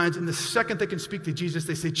on their minds, and the second they can speak to Jesus,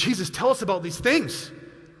 they say, Jesus, tell us about these things.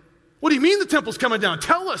 What do you mean the temple's coming down?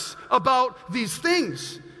 Tell us about these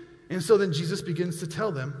things. And so then Jesus begins to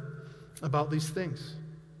tell them about these things.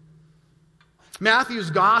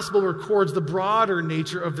 Matthew's gospel records the broader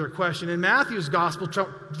nature of their question. In Matthew's gospel,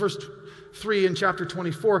 verse 3 in chapter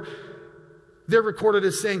 24, they're recorded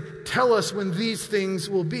as saying, tell us when these things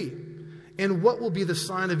will be, and what will be the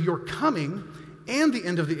sign of your coming and the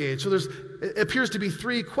end of the age. So it appears to be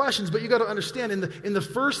 3 questions, but you got to understand, in the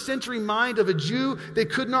first century mind of a Jew, they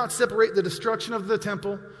could not separate the destruction of the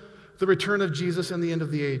temple, the return of Jesus, and the end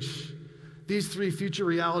of the age. These 3 future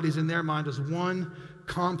realities in their mind as one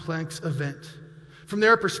complex event. From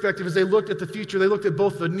their perspective, as they looked at the future, they looked at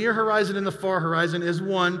both the near horizon and the far horizon as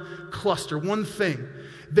one cluster, one thing.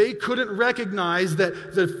 They couldn't recognize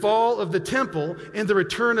that the fall of the temple and the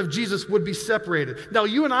return of Jesus would be separated. Now,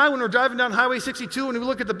 you and I, when we're driving down Highway 62 and we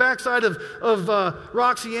look at the backside of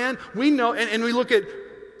Roxy Ann, we know, and we look at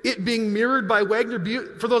it being mirrored by Wagner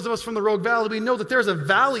Butte. For those of us from the Rogue Valley, we know that there's a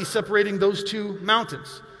valley separating those 2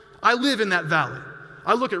 mountains. I live in that valley.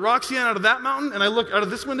 I look at Roxy Ann out of that mountain, and I look out of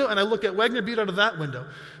this window, and I look at Wagner Butte out of that window.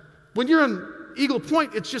 When you're in Eagle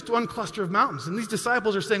Point, it's just one cluster of mountains. And these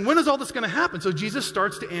disciples are saying, when is all this going to happen? So Jesus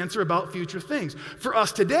starts to answer about future things. For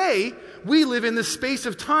us today, we live in this space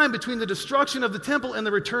of time between the destruction of the temple and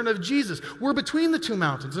the return of Jesus. We're between the 2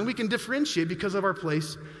 mountains, and we can differentiate because of our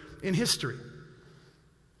place in history.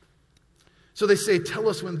 So they say, tell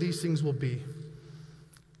us when these things will be.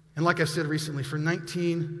 And like I've said recently, for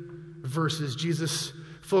 19 verses, Jesus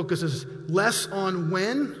focuses less on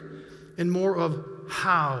when and more of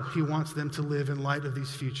how he wants them to live in light of these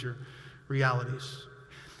future realities.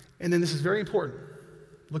 And then this is very important.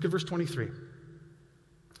 Look at verse 23.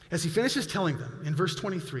 As he finishes telling them in verse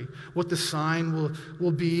 23 what the sign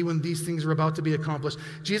will be when these things are about to be accomplished,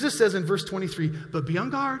 Jesus says in verse 23, but be on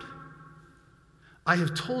guard. I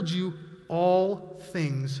have told you all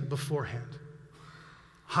things beforehand.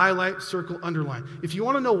 Highlight, circle, underline. If you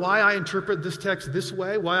want to know why I interpret this text this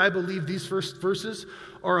way, why I believe these first verses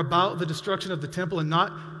are about the destruction of the temple and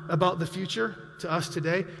not about the future to us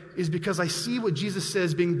today, is because I see what Jesus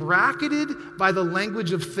says being bracketed by the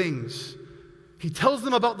language of things. He tells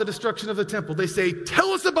them about the destruction of the temple. They say,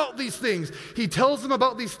 tell us about these things. He tells them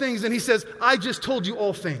about these things, and he says, I just told you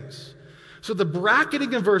all things. So the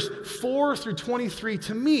bracketing in verse 4 through 23,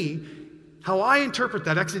 to me, how I interpret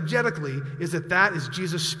that exegetically is that is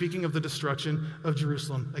Jesus speaking of the destruction of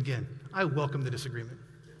Jerusalem again. I welcome the disagreement.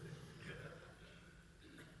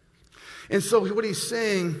 And so what he's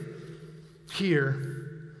saying here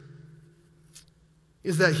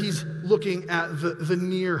is that he's looking at the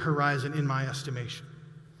near horizon in my estimation.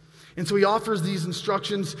 And so he offers these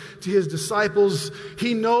instructions to his disciples.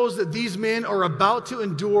 He knows that these men are about to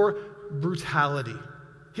endure brutality.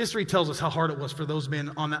 History tells us how hard it was for those men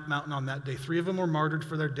on that mountain on that day. 3 of them were martyred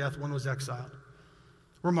for their death, 1 was exiled.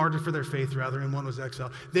 Were martyred for their faith, rather, and 1 was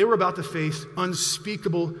exiled. They were about to face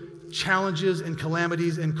unspeakable challenges and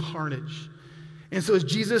calamities and carnage. And so as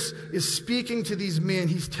Jesus is speaking to these men,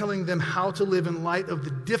 he's telling them how to live in light of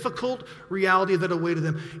the difficult reality that awaited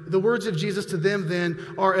them. The words of Jesus to them then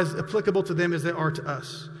are as applicable to them as they are to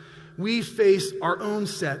us. We face our own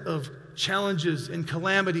set of challenges and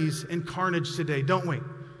calamities and carnage today, don't we?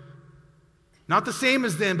 Not the same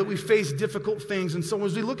as them, but we face difficult things. And so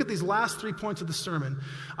as we look at these last 3 points of the sermon,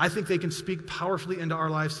 I think they can speak powerfully into our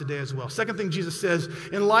lives today as well. Second thing Jesus says,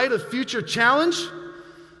 in light of future challenge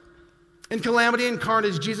and calamity and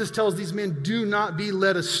carnage, Jesus tells these men, do not be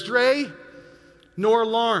led astray nor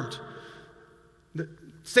alarmed.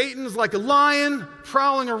 Satan's like a lion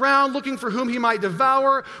prowling around looking for whom he might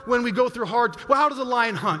devour when we go through hard. Well, how does a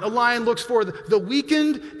lion hunt? A lion looks for the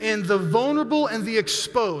weakened and the vulnerable and the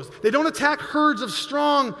exposed. They don't attack herds of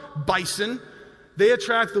strong bison. They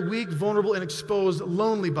attract the weak, vulnerable, and exposed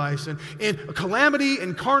lonely bison. And calamity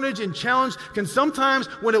and carnage and challenge can sometimes,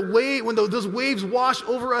 when those waves wash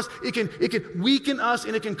over us, it can weaken us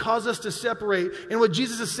and it can cause us to separate. And what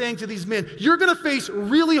Jesus is saying to these men, you're going to face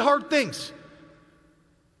really hard things.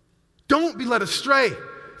 Don't be led astray.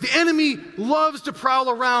 The enemy loves to prowl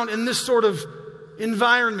around in this sort of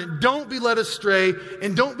environment. Don't be led astray,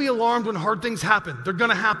 and don't be alarmed when hard things happen. They're going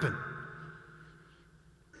to happen.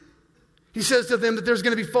 He says to them that there's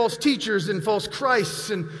going to be false teachers and false Christs,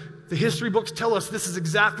 and the history books tell us this is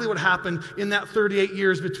exactly what happened in that 38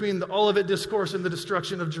 years between the Olivet Discourse and the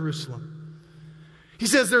destruction of Jerusalem. He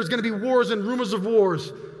says there's going to be wars and rumors of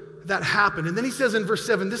wars that happen. And then he says in verse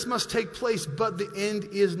 7, this must take place, but the end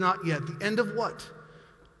is not yet. The end of what?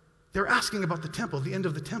 They're asking about the temple, the end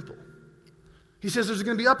of the temple. He says there's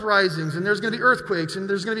going to be uprisings, and there's going to be earthquakes, and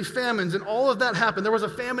there's going to be famines, and all of that happened. There was a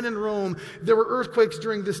famine in Rome. There were earthquakes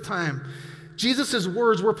during this time. Jesus'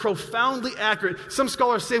 words were profoundly accurate. Some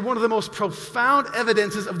scholars say one of the most profound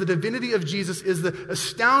evidences of the divinity of Jesus is the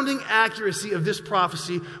astounding accuracy of this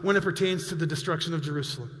prophecy when it pertains to the destruction of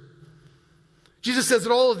Jerusalem. Jesus says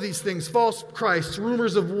that all of these things, false Christs,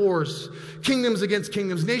 rumors of wars, kingdoms against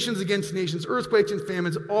kingdoms, nations against nations, earthquakes and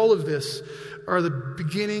famines, all of this are the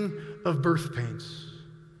beginning of birth pains.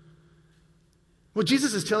 What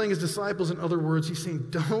Jesus is telling his disciples, in other words, he's saying,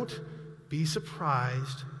 don't be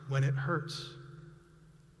surprised when it hurts.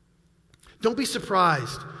 Don't be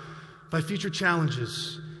surprised by future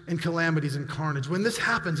challenges and calamities and carnage. When this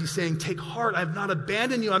happens, he's saying, take heart, I've not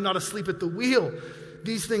abandoned you, I'm not asleep at the wheel.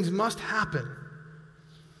 These things must happen.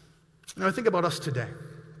 Now, I think about us today.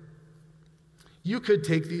 You could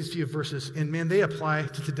take these few verses, and man, they apply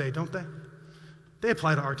to today, don't they? They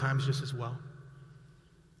apply to our times just as well.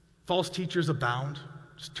 False teachers abound.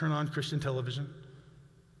 Just turn on Christian television.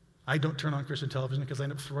 I don't turn on Christian television because I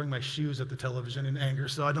end up throwing my shoes at the television in anger,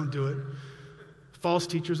 so I don't do it. False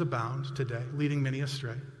teachers abound today, leading many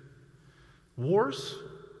astray. Wars?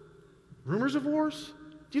 Rumors of wars?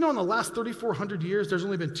 Do you know in the last 3,400 years, there's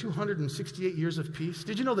only been 268 years of peace?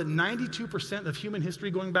 Did you know that 92% of human history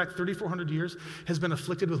going back 3,400 years has been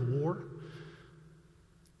afflicted with war?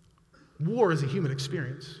 War is a human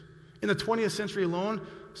experience. In the 20th century alone,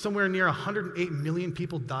 somewhere near 108 million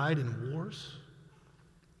people died in wars.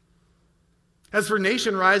 As for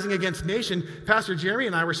nation rising against nation, Pastor Jeremy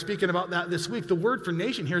and I were speaking about that this week. The word for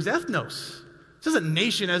nation here is ethnos. This isn't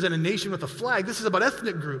nation as in a nation with a flag. This is about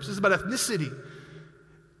ethnic groups. This is about ethnicity.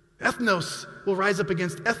 Ethnos will rise up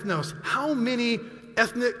against ethnos. How many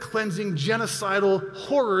ethnic cleansing, genocidal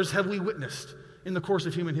horrors have we witnessed in the course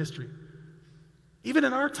of human history? Even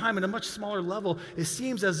in our time, at a much smaller level, it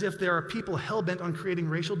seems as if there are people hell-bent on creating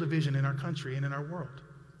racial division in our country and in our world.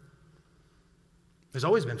 There's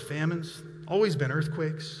always been famines, always been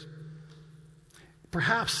earthquakes.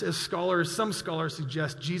 Perhaps, as some scholars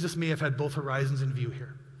suggest, Jesus may have had both horizons in view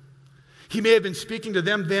here. He may have been speaking to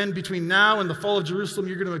them then, between now and the fall of Jerusalem,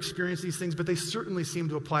 you're going to experience these things, but they certainly seem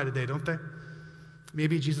to apply today, don't they?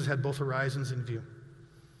 Maybe Jesus had both horizons in view.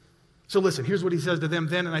 So listen, here's what he says to them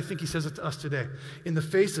then, and I think he says it to us today. In the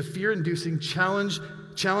face of fear-inducing,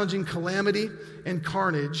 challenging calamity and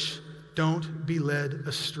carnage, don't be led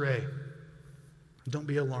astray. Don't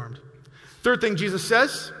be alarmed. Third thing Jesus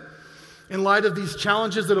says, in light of these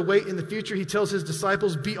challenges that await in the future, he tells his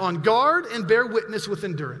disciples, be on guard and bear witness with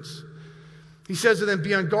endurance. He says to them,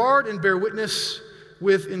 be on guard and bear witness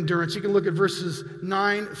with endurance. You can look at verses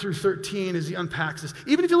 9 through 13 as he unpacks this.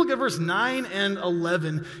 Even if you look at verse 9 and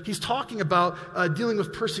 11, he's talking about dealing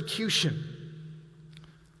with persecution.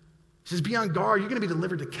 He says, be on guard. You're going to be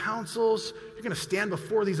delivered to councils. You're going to stand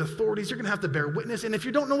before these authorities. You're going to have to bear witness. And if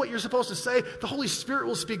you don't know what you're supposed to say, the Holy Spirit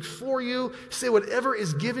will speak for you. Say whatever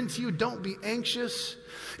is given to you. Don't be anxious.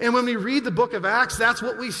 And when we read the book of Acts, that's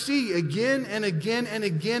what we see again and again and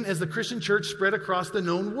again as the Christian church spread across the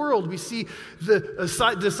known world. We see the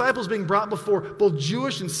disciples being brought before both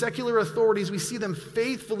Jewish and secular authorities. We see them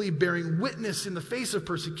faithfully bearing witness in the face of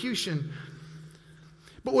persecution.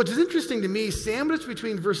 But what's interesting to me, sandwiched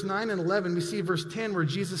between verse 9 and 11, we see verse 10 where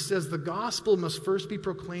Jesus says the gospel must first be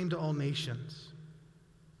proclaimed to all nations.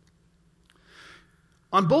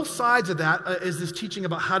 On both sides of that is this teaching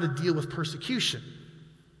about how to deal with persecution.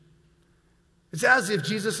 It's as if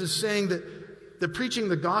Jesus is saying that preaching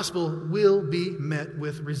the gospel will be met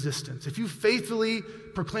with resistance. If you faithfully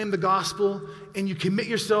proclaim the gospel and you commit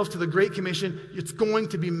yourself to the Great Commission, it's going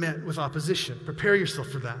to be met with opposition. Prepare yourself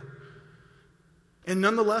for that. And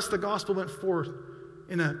nonetheless, the gospel went forth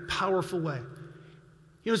in a powerful way.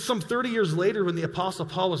 You know, some 30 years later when the Apostle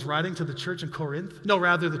Paul was writing to the church in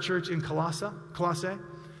the church in Colossae,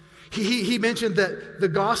 he mentioned that the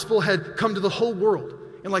gospel had come to the whole world.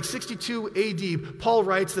 In like 62 AD, Paul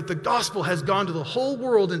writes that the gospel has gone to the whole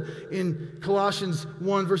world in Colossians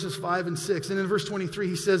 1, verses 5 and 6. And in verse 23,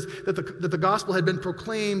 he says that the gospel had been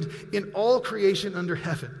proclaimed in all creation under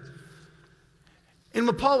heaven. And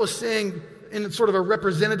what Paul was saying in sort of a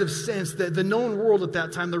representative sense, that the known world at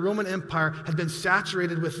that time, the Roman Empire, had been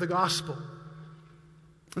saturated with the gospel.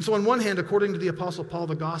 And so on one hand, according to the Apostle Paul,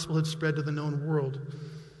 the gospel had spread to the known world,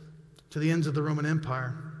 to the ends of the Roman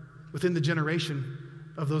Empire, within the generation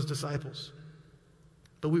of those disciples.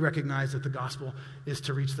 But we recognize that the gospel is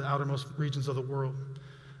to reach the outermost regions of the world.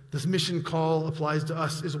 This mission call applies to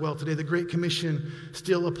us as well today. The Great Commission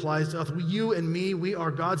still applies to us. You and me, we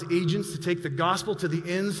are God's agents to take the gospel to the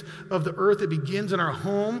ends of the earth. It begins in our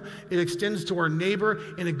home, it extends to our neighbor,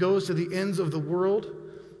 and it goes to the ends of the world.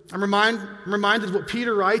 I'm reminded of what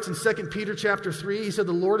Peter writes in 2 Peter chapter 3. He said,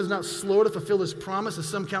 the Lord is not slow to fulfill his promise, as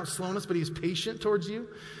some count slowness, but he is patient towards you.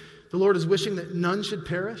 The Lord is wishing that none should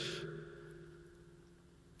perish.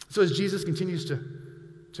 So as Jesus continues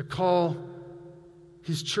to call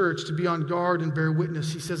his church to be on guard and bear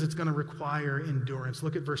witness, he says it's going to require endurance.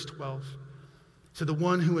 Look at verse 12. So the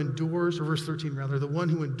one who endures, or verse 13 rather, the one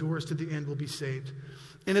who endures to the end will be saved.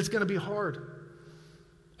 And it's going to be hard.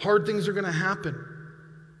 Hard things are going to happen.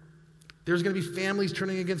 There's going to be families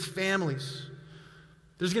turning against families.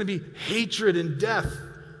 There's going to be hatred and death.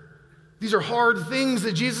 These are hard things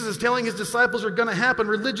that Jesus is telling his disciples are going to happen.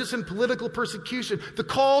 Religious and political persecution. The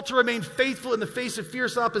call to remain faithful in the face of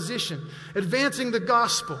fierce opposition. Advancing the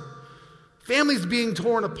gospel. Families being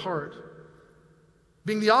torn apart.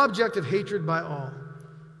 Being the object of hatred by all.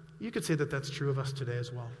 You could say that that's true of us today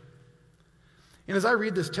as well. And as I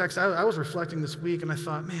read this text, I was reflecting this week and I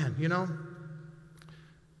thought, man, you know,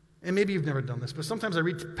 and maybe you've never done this, but sometimes I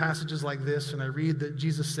read passages like this and I read that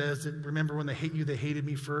Jesus says that, remember when they hate you, they hated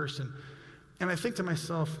me first. And I think to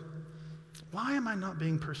myself, why am I not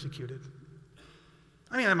being persecuted?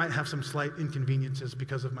 I mean, I might have some slight inconveniences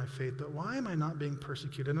because of my faith, but why am I not being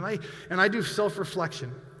persecuted? And I do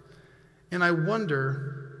self-reflection. And I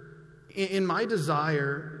wonder, in my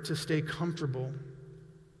desire to stay comfortable,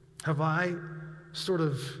 have I sort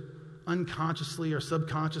of unconsciously or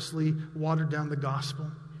subconsciously watered down the gospel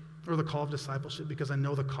or the call of discipleship because I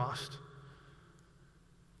know the cost?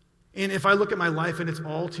 And if I look at my life and it's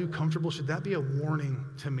all too comfortable, should that be a warning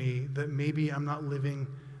to me that maybe I'm not living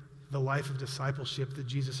the life of discipleship that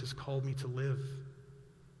Jesus has called me to live?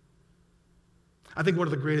 I think one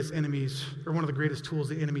of the greatest enemies, or one of the greatest tools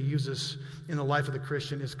the enemy uses in the life of the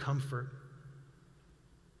Christian is comfort.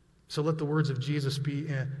 So let the words of Jesus be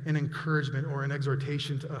an encouragement or an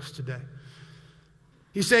exhortation to us today.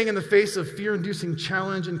 He's saying, in the face of fear-inducing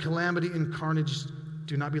challenge and calamity and carnage,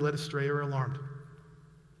 do not be led astray or alarmed.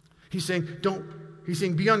 He's saying, don't He's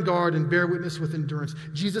saying, be on guard and bear witness with endurance.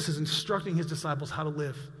 Jesus is instructing his disciples how to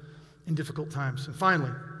live in difficult times. And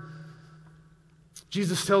finally,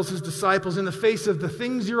 Jesus tells his disciples, in the face of the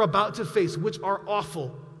things you're about to face, which are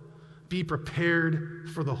awful, be prepared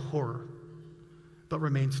for the horror, but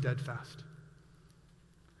remain steadfast.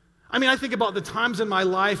 I mean, I think about the times in my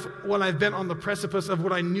life when I've been on the precipice of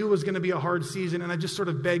what I knew was going to be a hard season, and I just sort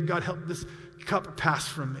of begged God, help this cup pass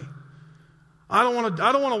from me. I don't want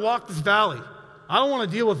to walk this valley. I don't want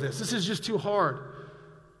to deal with this. This is just too hard.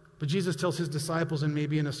 But Jesus tells his disciples, and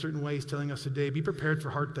maybe in a certain way he's telling us today, be prepared for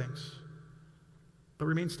hard things, but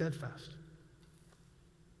remain steadfast.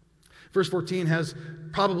 Verse 14 has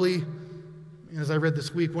probably, as I read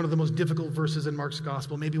this week, one of the most difficult verses in Mark's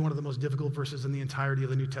gospel, maybe one of the most difficult verses in the entirety of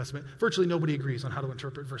the New Testament. Virtually nobody agrees on how to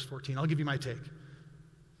interpret verse 14. I'll give you my take.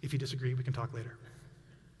 If you disagree, we can talk later.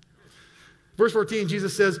 Verse 14,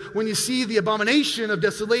 Jesus says, when you see the abomination of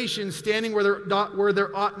desolation standing where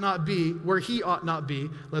there ought not be, where he ought not be,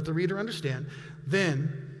 let the reader understand,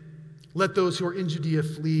 then let those who are in Judea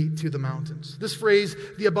flee to the mountains. This phrase,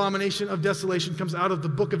 the abomination of desolation, comes out of the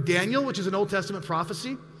book of Daniel, which is an Old Testament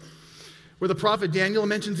prophecy, where the prophet Daniel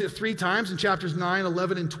mentions it 3 times in chapters 9,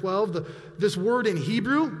 11, and 12. This word in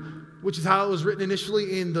Hebrew, which is how it was written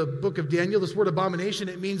initially in the book of Daniel, this word abomination,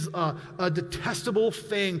 it means a detestable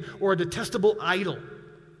thing or a detestable idol.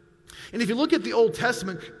 And if you look at the Old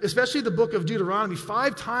Testament, especially the book of Deuteronomy,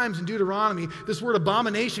 5 times in Deuteronomy, this word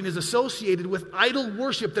abomination is associated with idol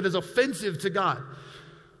worship that is offensive to God.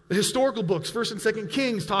 The historical books, 1st and 2nd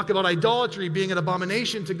Kings, talk about idolatry being an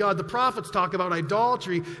abomination to God. The prophets talk about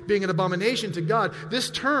idolatry being an abomination to God. This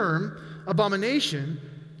term, abomination,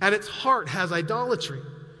 at its heart has idolatry.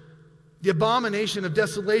 The abomination of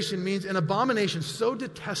desolation means an abomination so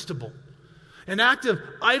detestable, an act of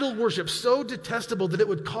idol worship so detestable that it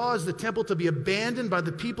would cause the temple to be abandoned by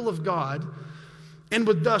the people of God and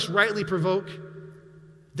would thus rightly provoke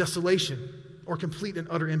desolation or complete and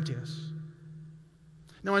utter emptiness.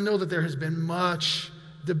 Now, I know that there has been much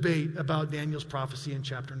debate about Daniel's prophecy in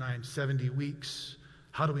chapter 9, 70 weeks.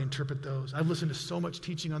 How do we interpret those? I've listened to so much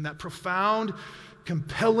teaching on that. Profound,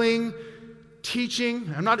 compelling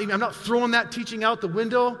teaching. I'm not throwing that teaching out the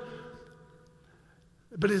window,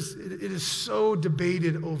 but it is so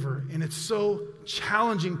debated over, and it's so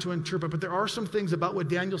challenging to interpret. But there are some things about what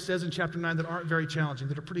Daniel says in chapter 9 that aren't very challenging,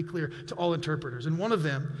 that are pretty clear to all interpreters. And one of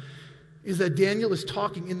them is that Daniel is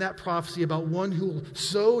talking in that prophecy about one who will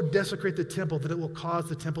so desecrate the temple that it will cause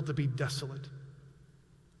the temple to be desolate.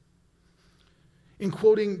 In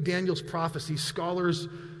quoting Daniel's prophecy, scholars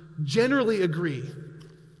generally agree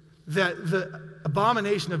that the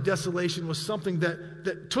abomination of desolation was something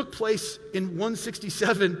that took place in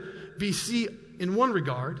 167 BC in one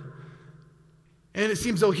regard. And it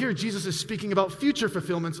seems though here Jesus is speaking about future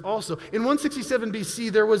fulfillments also. In 167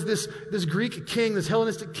 BC, there was this Greek king, this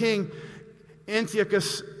Hellenistic king,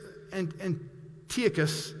 Antiochus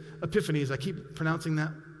Epiphanes. I keep pronouncing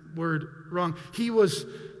that word wrong. He was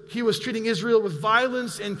treating Israel with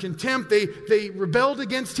violence and contempt. They rebelled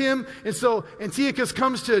against him. And so Antiochus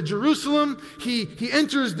comes to Jerusalem. He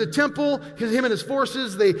enters the temple, him and his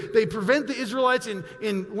forces. They prevent the Israelites in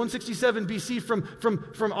 167 BC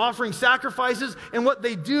from offering sacrifices. And what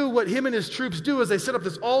him and his troops do is they set up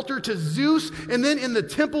this altar to Zeus. And then in the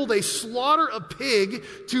temple, they slaughter a pig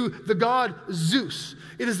to the god Zeus.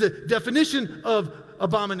 It is the definition of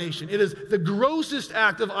abomination. It is the grossest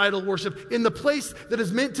act of idol worship in the place that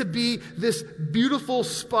is meant to be this beautiful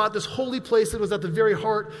spot, this holy place that was at the very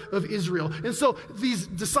heart of Israel. And so these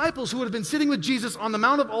disciples who would have been sitting with Jesus on the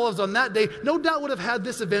Mount of Olives on that day, no doubt would have had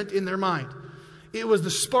this event in their mind. It was the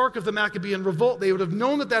spark of the Maccabean revolt. They would have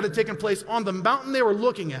known that had taken place on the mountain they were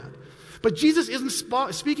looking at. But Jesus isn't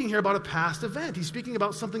speaking here about a past event. He's speaking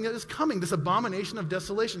about something that is coming, this abomination of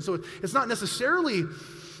desolation. So it's not necessarily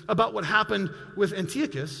about what happened with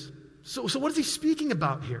Antiochus. So what is he speaking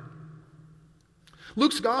about here?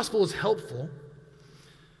 Luke's gospel is helpful.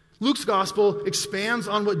 Luke's gospel expands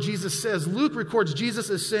on what Jesus says. Luke records Jesus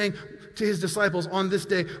as saying to his disciples on this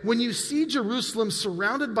day, when you see Jerusalem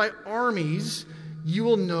surrounded by armies, you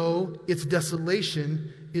will know its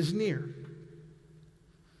desolation is near.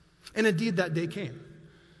 And indeed, that day came.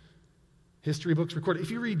 History books record it. If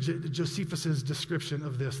you read Josephus' description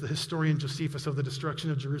of this, the historian Josephus of the destruction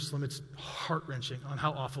of Jerusalem, it's heart-wrenching on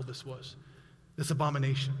how awful this was, this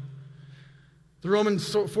abomination. The Roman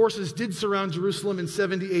forces did surround Jerusalem in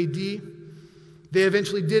 70 AD. They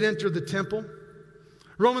eventually did enter the temple.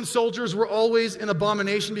 Roman soldiers were always an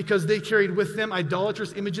abomination because they carried with them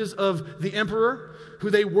idolatrous images of the emperor, who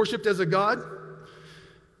they worshipped as a god.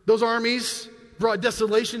 Those armies brought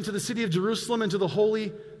desolation to the city of Jerusalem and to the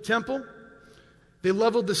holy temple. They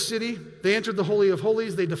leveled the city. They entered the Holy of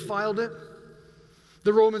Holies. They defiled it.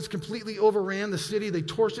 The Romans completely overran the city. They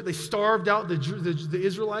torched it. They starved out the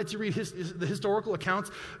Israelites. You read the historical accounts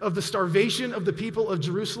of the starvation of the people of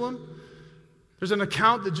Jerusalem. There's an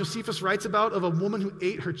account that Josephus writes about of a woman who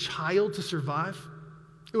ate her child to survive.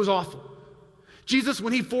 It was awful. Jesus,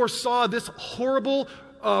 when he foresaw this horrible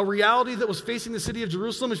reality that was facing the city of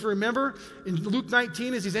Jerusalem, if you remember, in Luke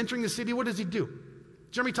 19, as he's entering the city, what does he do?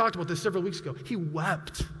 Jeremy talked about this several weeks ago. He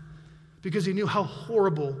wept because he knew how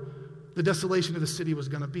horrible the desolation of the city was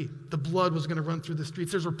going to be. The blood was going to run through the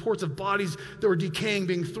streets. There's reports of bodies that were decaying,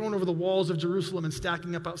 being thrown over the walls of Jerusalem and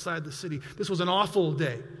stacking up outside the city. This was an awful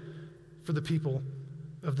day for the people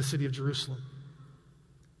of the city of Jerusalem.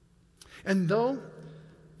 And though,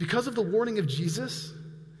 because of the warning of Jesus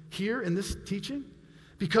here in this teaching,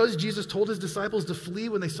 because Jesus told his disciples to flee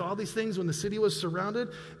when they saw these things, when the city was surrounded,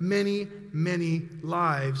 many, many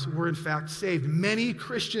lives were in fact saved. Many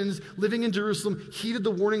Christians living in Jerusalem heeded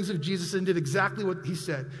the warnings of Jesus and did exactly what he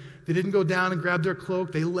said. They didn't go down and grab their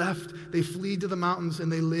cloak. They left. They fled to the mountains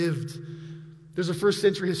and they lived. There's a first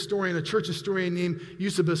century historian, a church historian named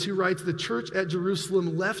Eusebius, who writes, the church at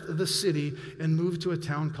Jerusalem left the city and moved to a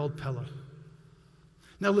town called Pella.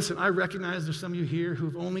 Now listen, I recognize there's some of you here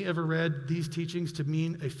who've only ever read these teachings to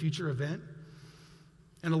mean a future event.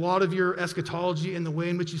 And a lot of your eschatology and the way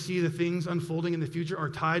in which you see the things unfolding in the future are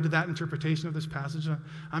tied to that interpretation of this passage.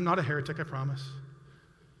 I'm not a heretic, I promise.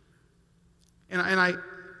 And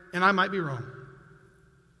I might be wrong.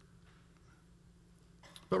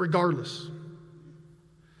 But regardless,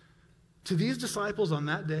 to these disciples on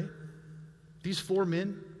that day, these 4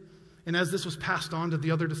 men, and as this was passed on to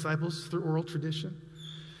the other disciples through oral tradition,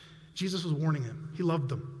 Jesus was warning them. He loved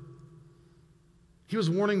them. He was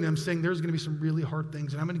warning them, saying there's going to be some really hard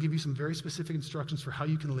things, and I'm going to give you some very specific instructions for how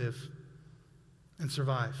you can live and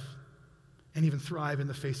survive and even thrive in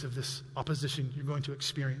the face of this opposition you're going to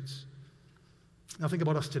experience. Now think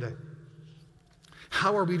about us today.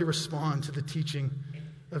 How are we to respond to the teaching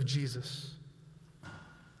of Jesus?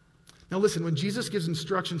 Now listen, when Jesus gives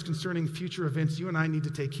instructions concerning future events, you and I need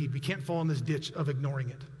to take heed. We can't fall in this ditch of ignoring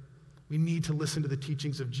it. We need to listen to the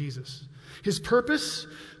teachings of Jesus. His purpose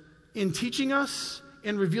in teaching us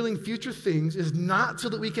and revealing future things is not so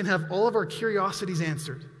that we can have all of our curiosities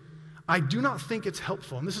answered. I do not think it's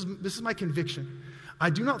helpful, and this is my conviction. I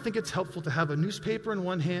do not think it's helpful to have a newspaper in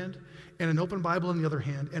one hand and an open Bible in the other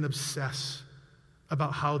hand and obsess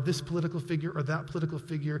about how this political figure or that political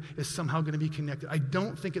figure is somehow going to be connected. I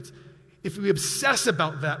don't think it's, if we obsess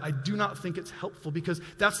about that, I do not think it's helpful, because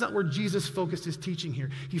that's not where Jesus focused his teaching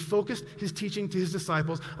here. He focused his teaching to his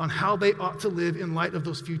disciples on how they ought to live in light of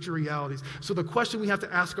those future realities. So the question we have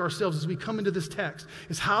to ask ourselves as we come into this text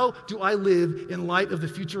is, how do I live in light of the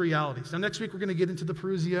future realities? Now next week we're going to get into the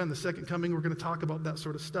Parousia and the second coming. We're going to talk about that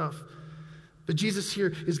sort of stuff. But Jesus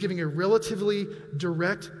here is giving a relatively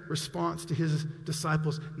direct response to his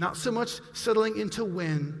disciples, not so much settling into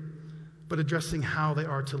when, but addressing how they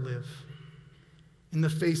are to live in the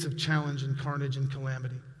face of challenge and carnage and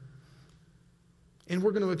calamity. And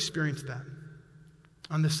we're going to experience that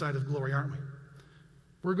on this side of glory, aren't we?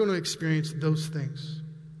 We're going to experience those things.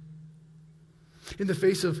 In the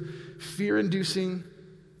face of fear-inducing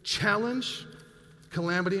challenge,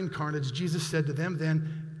 calamity, and carnage, Jesus said to them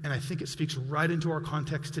then, and I think it speaks right into our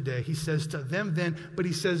context today. He says to them then, but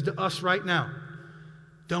he says to us right now,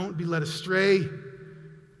 don't be led astray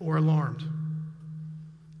or alarmed.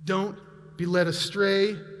 Don't be led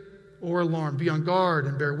astray or alarmed. Be on guard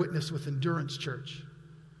and bear witness with endurance, church.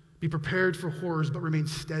 Be prepared for horrors, but remain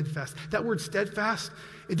steadfast. That word steadfast,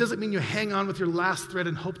 it doesn't mean you hang on with your last thread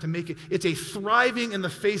and hope to make it. It's a thriving in the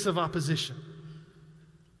face of opposition.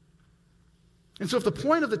 And so if the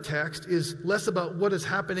point of the text is less about what is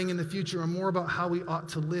happening in the future and more about how we ought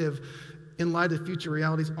to live in light of future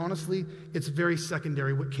realities, honestly, it's very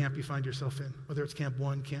secondary what camp you find yourself in, whether it's camp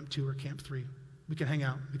 1, camp 2, or camp 3. We can hang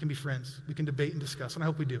out. We can be friends. We can debate and discuss, and I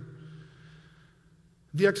hope we do.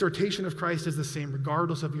 The exhortation of Christ is the same,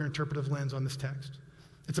 regardless of your interpretive lens on this text.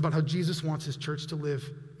 It's about how Jesus wants his church to live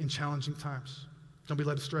in challenging times. Don't be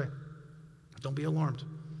led astray. Don't be alarmed.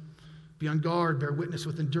 Be on guard. Bear witness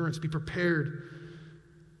with endurance. Be prepared.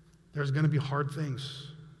 There's going to be hard things,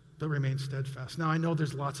 but remain steadfast. Now, I know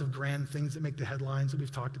there's lots of grand things that make the headlines that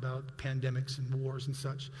we've talked about, pandemics and wars and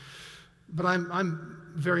such. But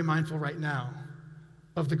I'm very mindful right now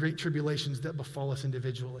of the great tribulations that befall us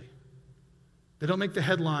individually. They don't make the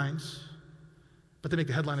headlines, but they make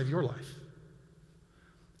the headline of your life.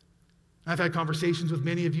 I've had conversations with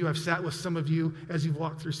many of you. I've sat with some of you as you've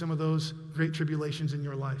walked through some of those great tribulations in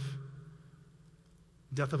your life.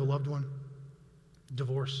 Death of a loved one,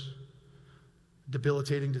 divorce,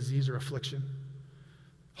 debilitating disease or affliction,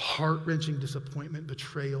 heart-wrenching disappointment,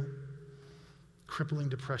 betrayal, crippling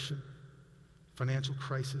depression, financial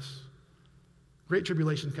crisis. Great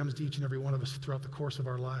tribulation comes to each and every one of us throughout the course of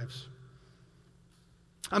our lives.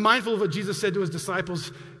 I'm mindful of what Jesus said to his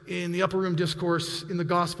disciples in the upper room discourse in the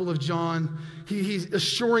Gospel of John. He's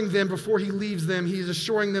assuring them before he leaves them, he's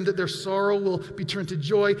assuring them that their sorrow will be turned to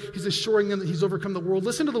joy. He's assuring them that he's overcome the world.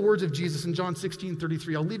 Listen to the words of Jesus in John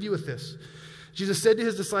 16:33. I'll leave you with this. Jesus said to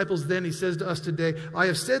his disciples then, he says to us today, I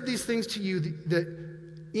have said these things to you that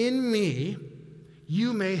in me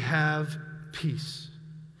you may have peace.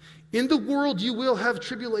 In the world you will have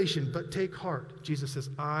tribulation, but take heart. Jesus says,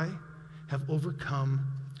 I have overcome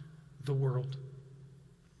the world.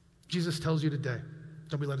 Jesus tells you today,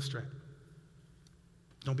 don't be led astray.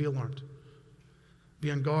 Don't be alarmed. Be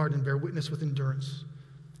on guard and bear witness with endurance.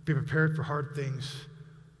 Be prepared for hard things,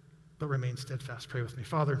 but remain steadfast. Pray with me.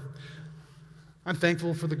 Father, I'm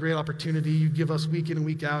thankful for the great opportunity you give us week in and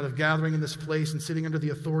week out of gathering in this place and sitting under the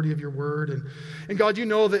authority of your word. And God, you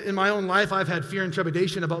know that in my own life I've had fear and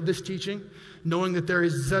trepidation about this teaching, knowing that there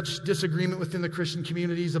is such disagreement within the Christian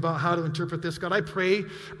communities about how to interpret this. God, I pray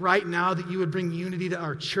right now that you would bring unity to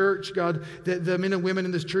our church. God, that the men and women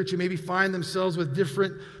in this church who maybe find themselves with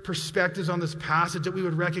different perspectives on this passage, that we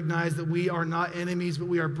would recognize that we are not enemies, but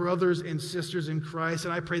we are brothers and sisters in Christ.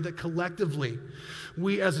 And I pray that collectively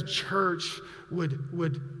we as a church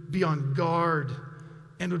would be on guard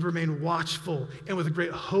and would remain watchful. And with a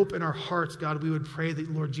great hope in our hearts, God, we would pray that,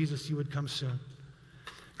 Lord Jesus, you would come soon.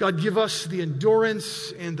 God, give us the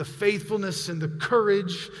endurance and the faithfulness and the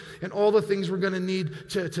courage and all the things we're going to need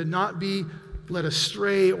to not be led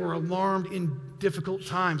astray or alarmed in difficult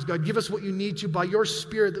times. God, give us what you need to by your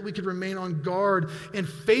Spirit that we could remain on guard and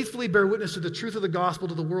faithfully bear witness to the truth of the gospel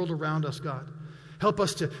to the world around us, God. Help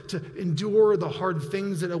us to endure the hard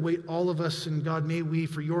things that await all of us. And God, may we,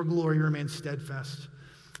 for your glory, remain steadfast.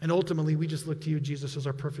 And ultimately, we just look to you, Jesus, as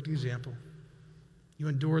our perfect example. You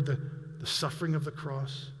endured the suffering of the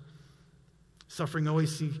cross. Suffering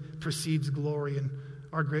always precedes glory, and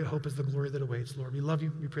our great hope is the glory that awaits, Lord. We love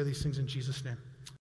you. We pray these things in Jesus' name.